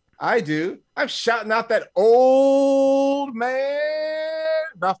 gentlemen? I do. I'm shouting out that old man,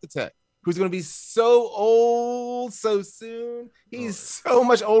 Ralph the Tech, who's going to be so old so soon. He's so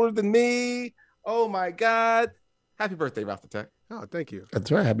much older than me. Oh my God. Happy birthday, Ralph the Tech. Oh, thank you.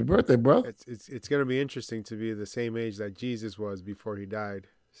 That's right. Happy birthday, bro. It's going to be interesting to be the same age that Jesus was before he died.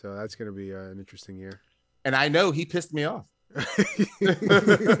 So that's going to be an interesting year. And I know he pissed me off.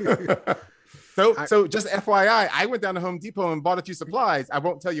 So just FYI, I went down to Home Depot and bought a few supplies. I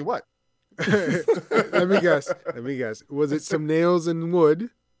won't tell you what. Let me guess. Was it some nails and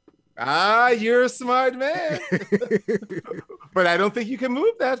wood? Ah, you're a smart man. But I don't think you can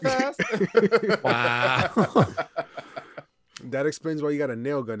move that fast. Wow. That explains why you got a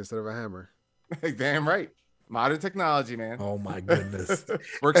nail gun instead of a hammer. Damn right. Modern technology, man. Oh my goodness.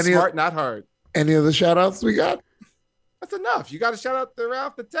 Work smart, not hard. Any other shout outs we got? That's enough. You got to shout out to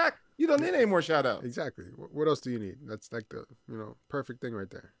Ralph the Tech. You don't need any more shout outs. Exactly. What else do you need? That's like the perfect thing right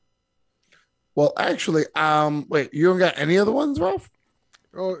there. Well, actually, wait, you don't got any other ones, Ralph?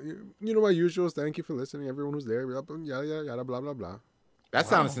 Oh, you know my usuals. Thank you for listening. Everyone who's there. Yada yada yada. Blah blah blah. That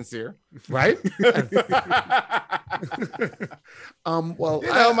sounded sincere, right?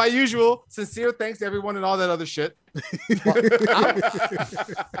 Well, my usual sincere thanks to everyone and all that other shit.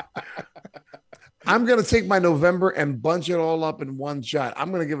 I'm gonna take my November and bunch it all up in one shot.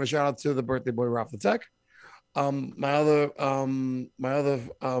 I'm gonna give a shout out to the birthday boy Ralph the Tech. My other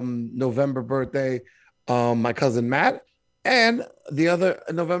November birthday, my cousin Matt, and the other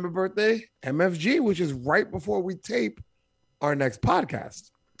November birthday, MFG, which is right before we tape our next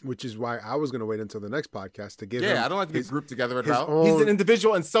podcast. Which is why I was going to wait until the next podcast to give him. Yeah, I don't like to get grouped together with Ralph. He's an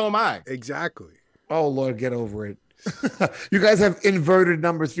individual and so am I. Exactly. Oh, Lord, get over it. You guys have inverted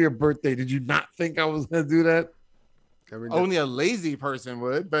numbers for your birthday. Did you not think I was going to do that? I mean, only a lazy person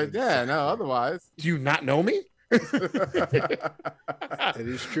would, but yeah, no, otherwise. Do you not know me? It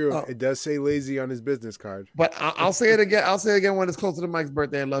is true. It does say lazy on his business card. But I'll say it again. I'll say it again when it's close to Mike's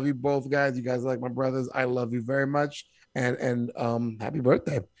birthday. I love you both, guys. You guys are like my brothers. I love you very much. And happy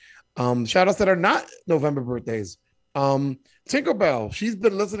birthday. Shout outs that are not November birthdays. Tinkerbell, she's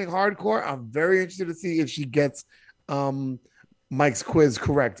been listening hardcore. I'm very interested to see if she gets Mike's quiz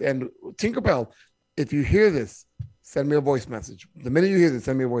correct. And Tinkerbell, if you hear this, send me a voice message. The minute you hear this,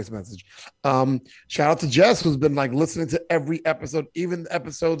 send me a voice message. Shout out to Jess, who's been like listening to every episode, even the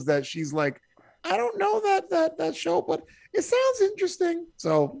episodes that she's like, I don't know that show, but it sounds interesting.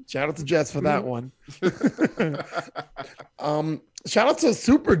 So shout out to Jess for that one. Shout out to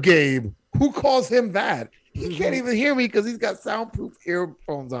Super Gabe. Who calls him that? He can't even hear me because he's got soundproof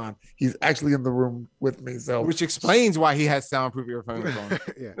earphones on. He's actually in the room with me. So, which explains why he has soundproof earphones on.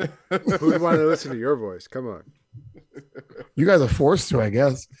 Yeah. Who would want to listen to your voice? Come on. You guys are forced to, I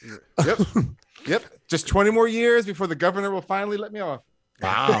guess. Yep. Just 20 more years before the governor will finally let me off.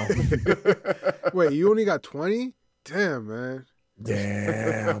 Wow. Wait, you only got 20? Damn, man.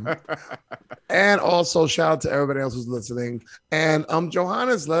 Damn. And also shout out to everybody else who's listening. And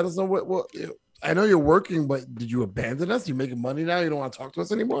Johannes, let us know what I know you're working, but did you abandon us? You making money now? You don't want to talk to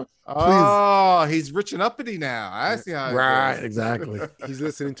us anymore? Please. Oh, he's rich and uppity now. I see how. Right, exactly. He's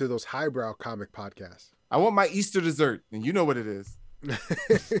listening to those highbrow comic podcasts. I want my Easter dessert, and you know what it is.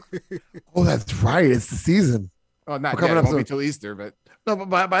 Oh, that's right. It's the season. Oh, not yet. It won't be till Easter, but no,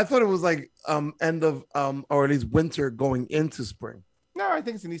 but I thought it was like end of or at least winter going into spring. No, I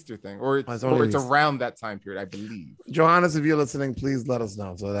think it's an Easter thing, or it's around that time period, I believe. Johannes, if you're listening, please let us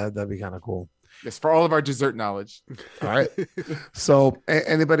know. So that'd be kind of cool. Yes, for all of our dessert knowledge. All right. So,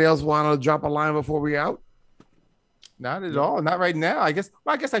 anybody else want to drop a line before we out? Not at all. Not right now. I guess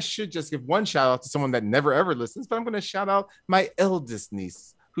I should just give one shout out to someone that never ever listens, but I'm going to shout out my eldest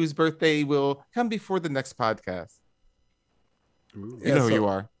niece, whose birthday will come before the next podcast. Ooh. You know who you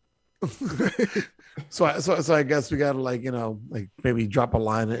are. So I guess we gotta like maybe drop a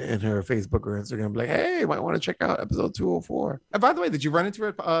line in her Facebook or Instagram, like, hey, you might want to check out episode 204. And by the way, did you run into her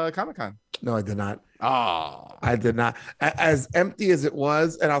at Comic-Con? No, I did not. Oh, I did not. As empty as it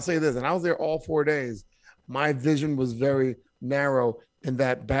was, and I'll say this, and I was there all 4 days. My vision was very narrow in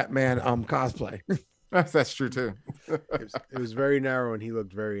that Batman cosplay. That's true too. It was very narrow, and he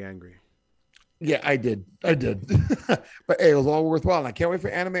looked very angry. Yeah, I did. But hey, it was all worthwhile. I can't wait for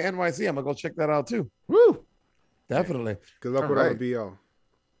Anime NYC. I'm gonna go check that out too. Woo! Definitely. Good luck with all the BO.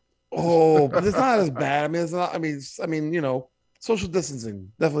 Oh, but it's not as bad. I mean, it's not. I mean, social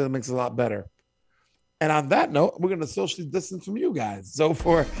distancing definitely makes it a lot better. And on that note, we're gonna socially distance from you guys. So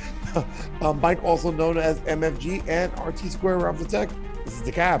for Mike, also known as MFG, and RT Square Ralph the Tech, this is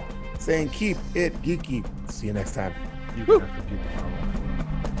the Cab saying, keep it geeky. See you next time. You can compute the power.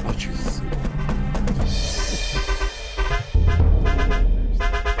 Oh, Jesus.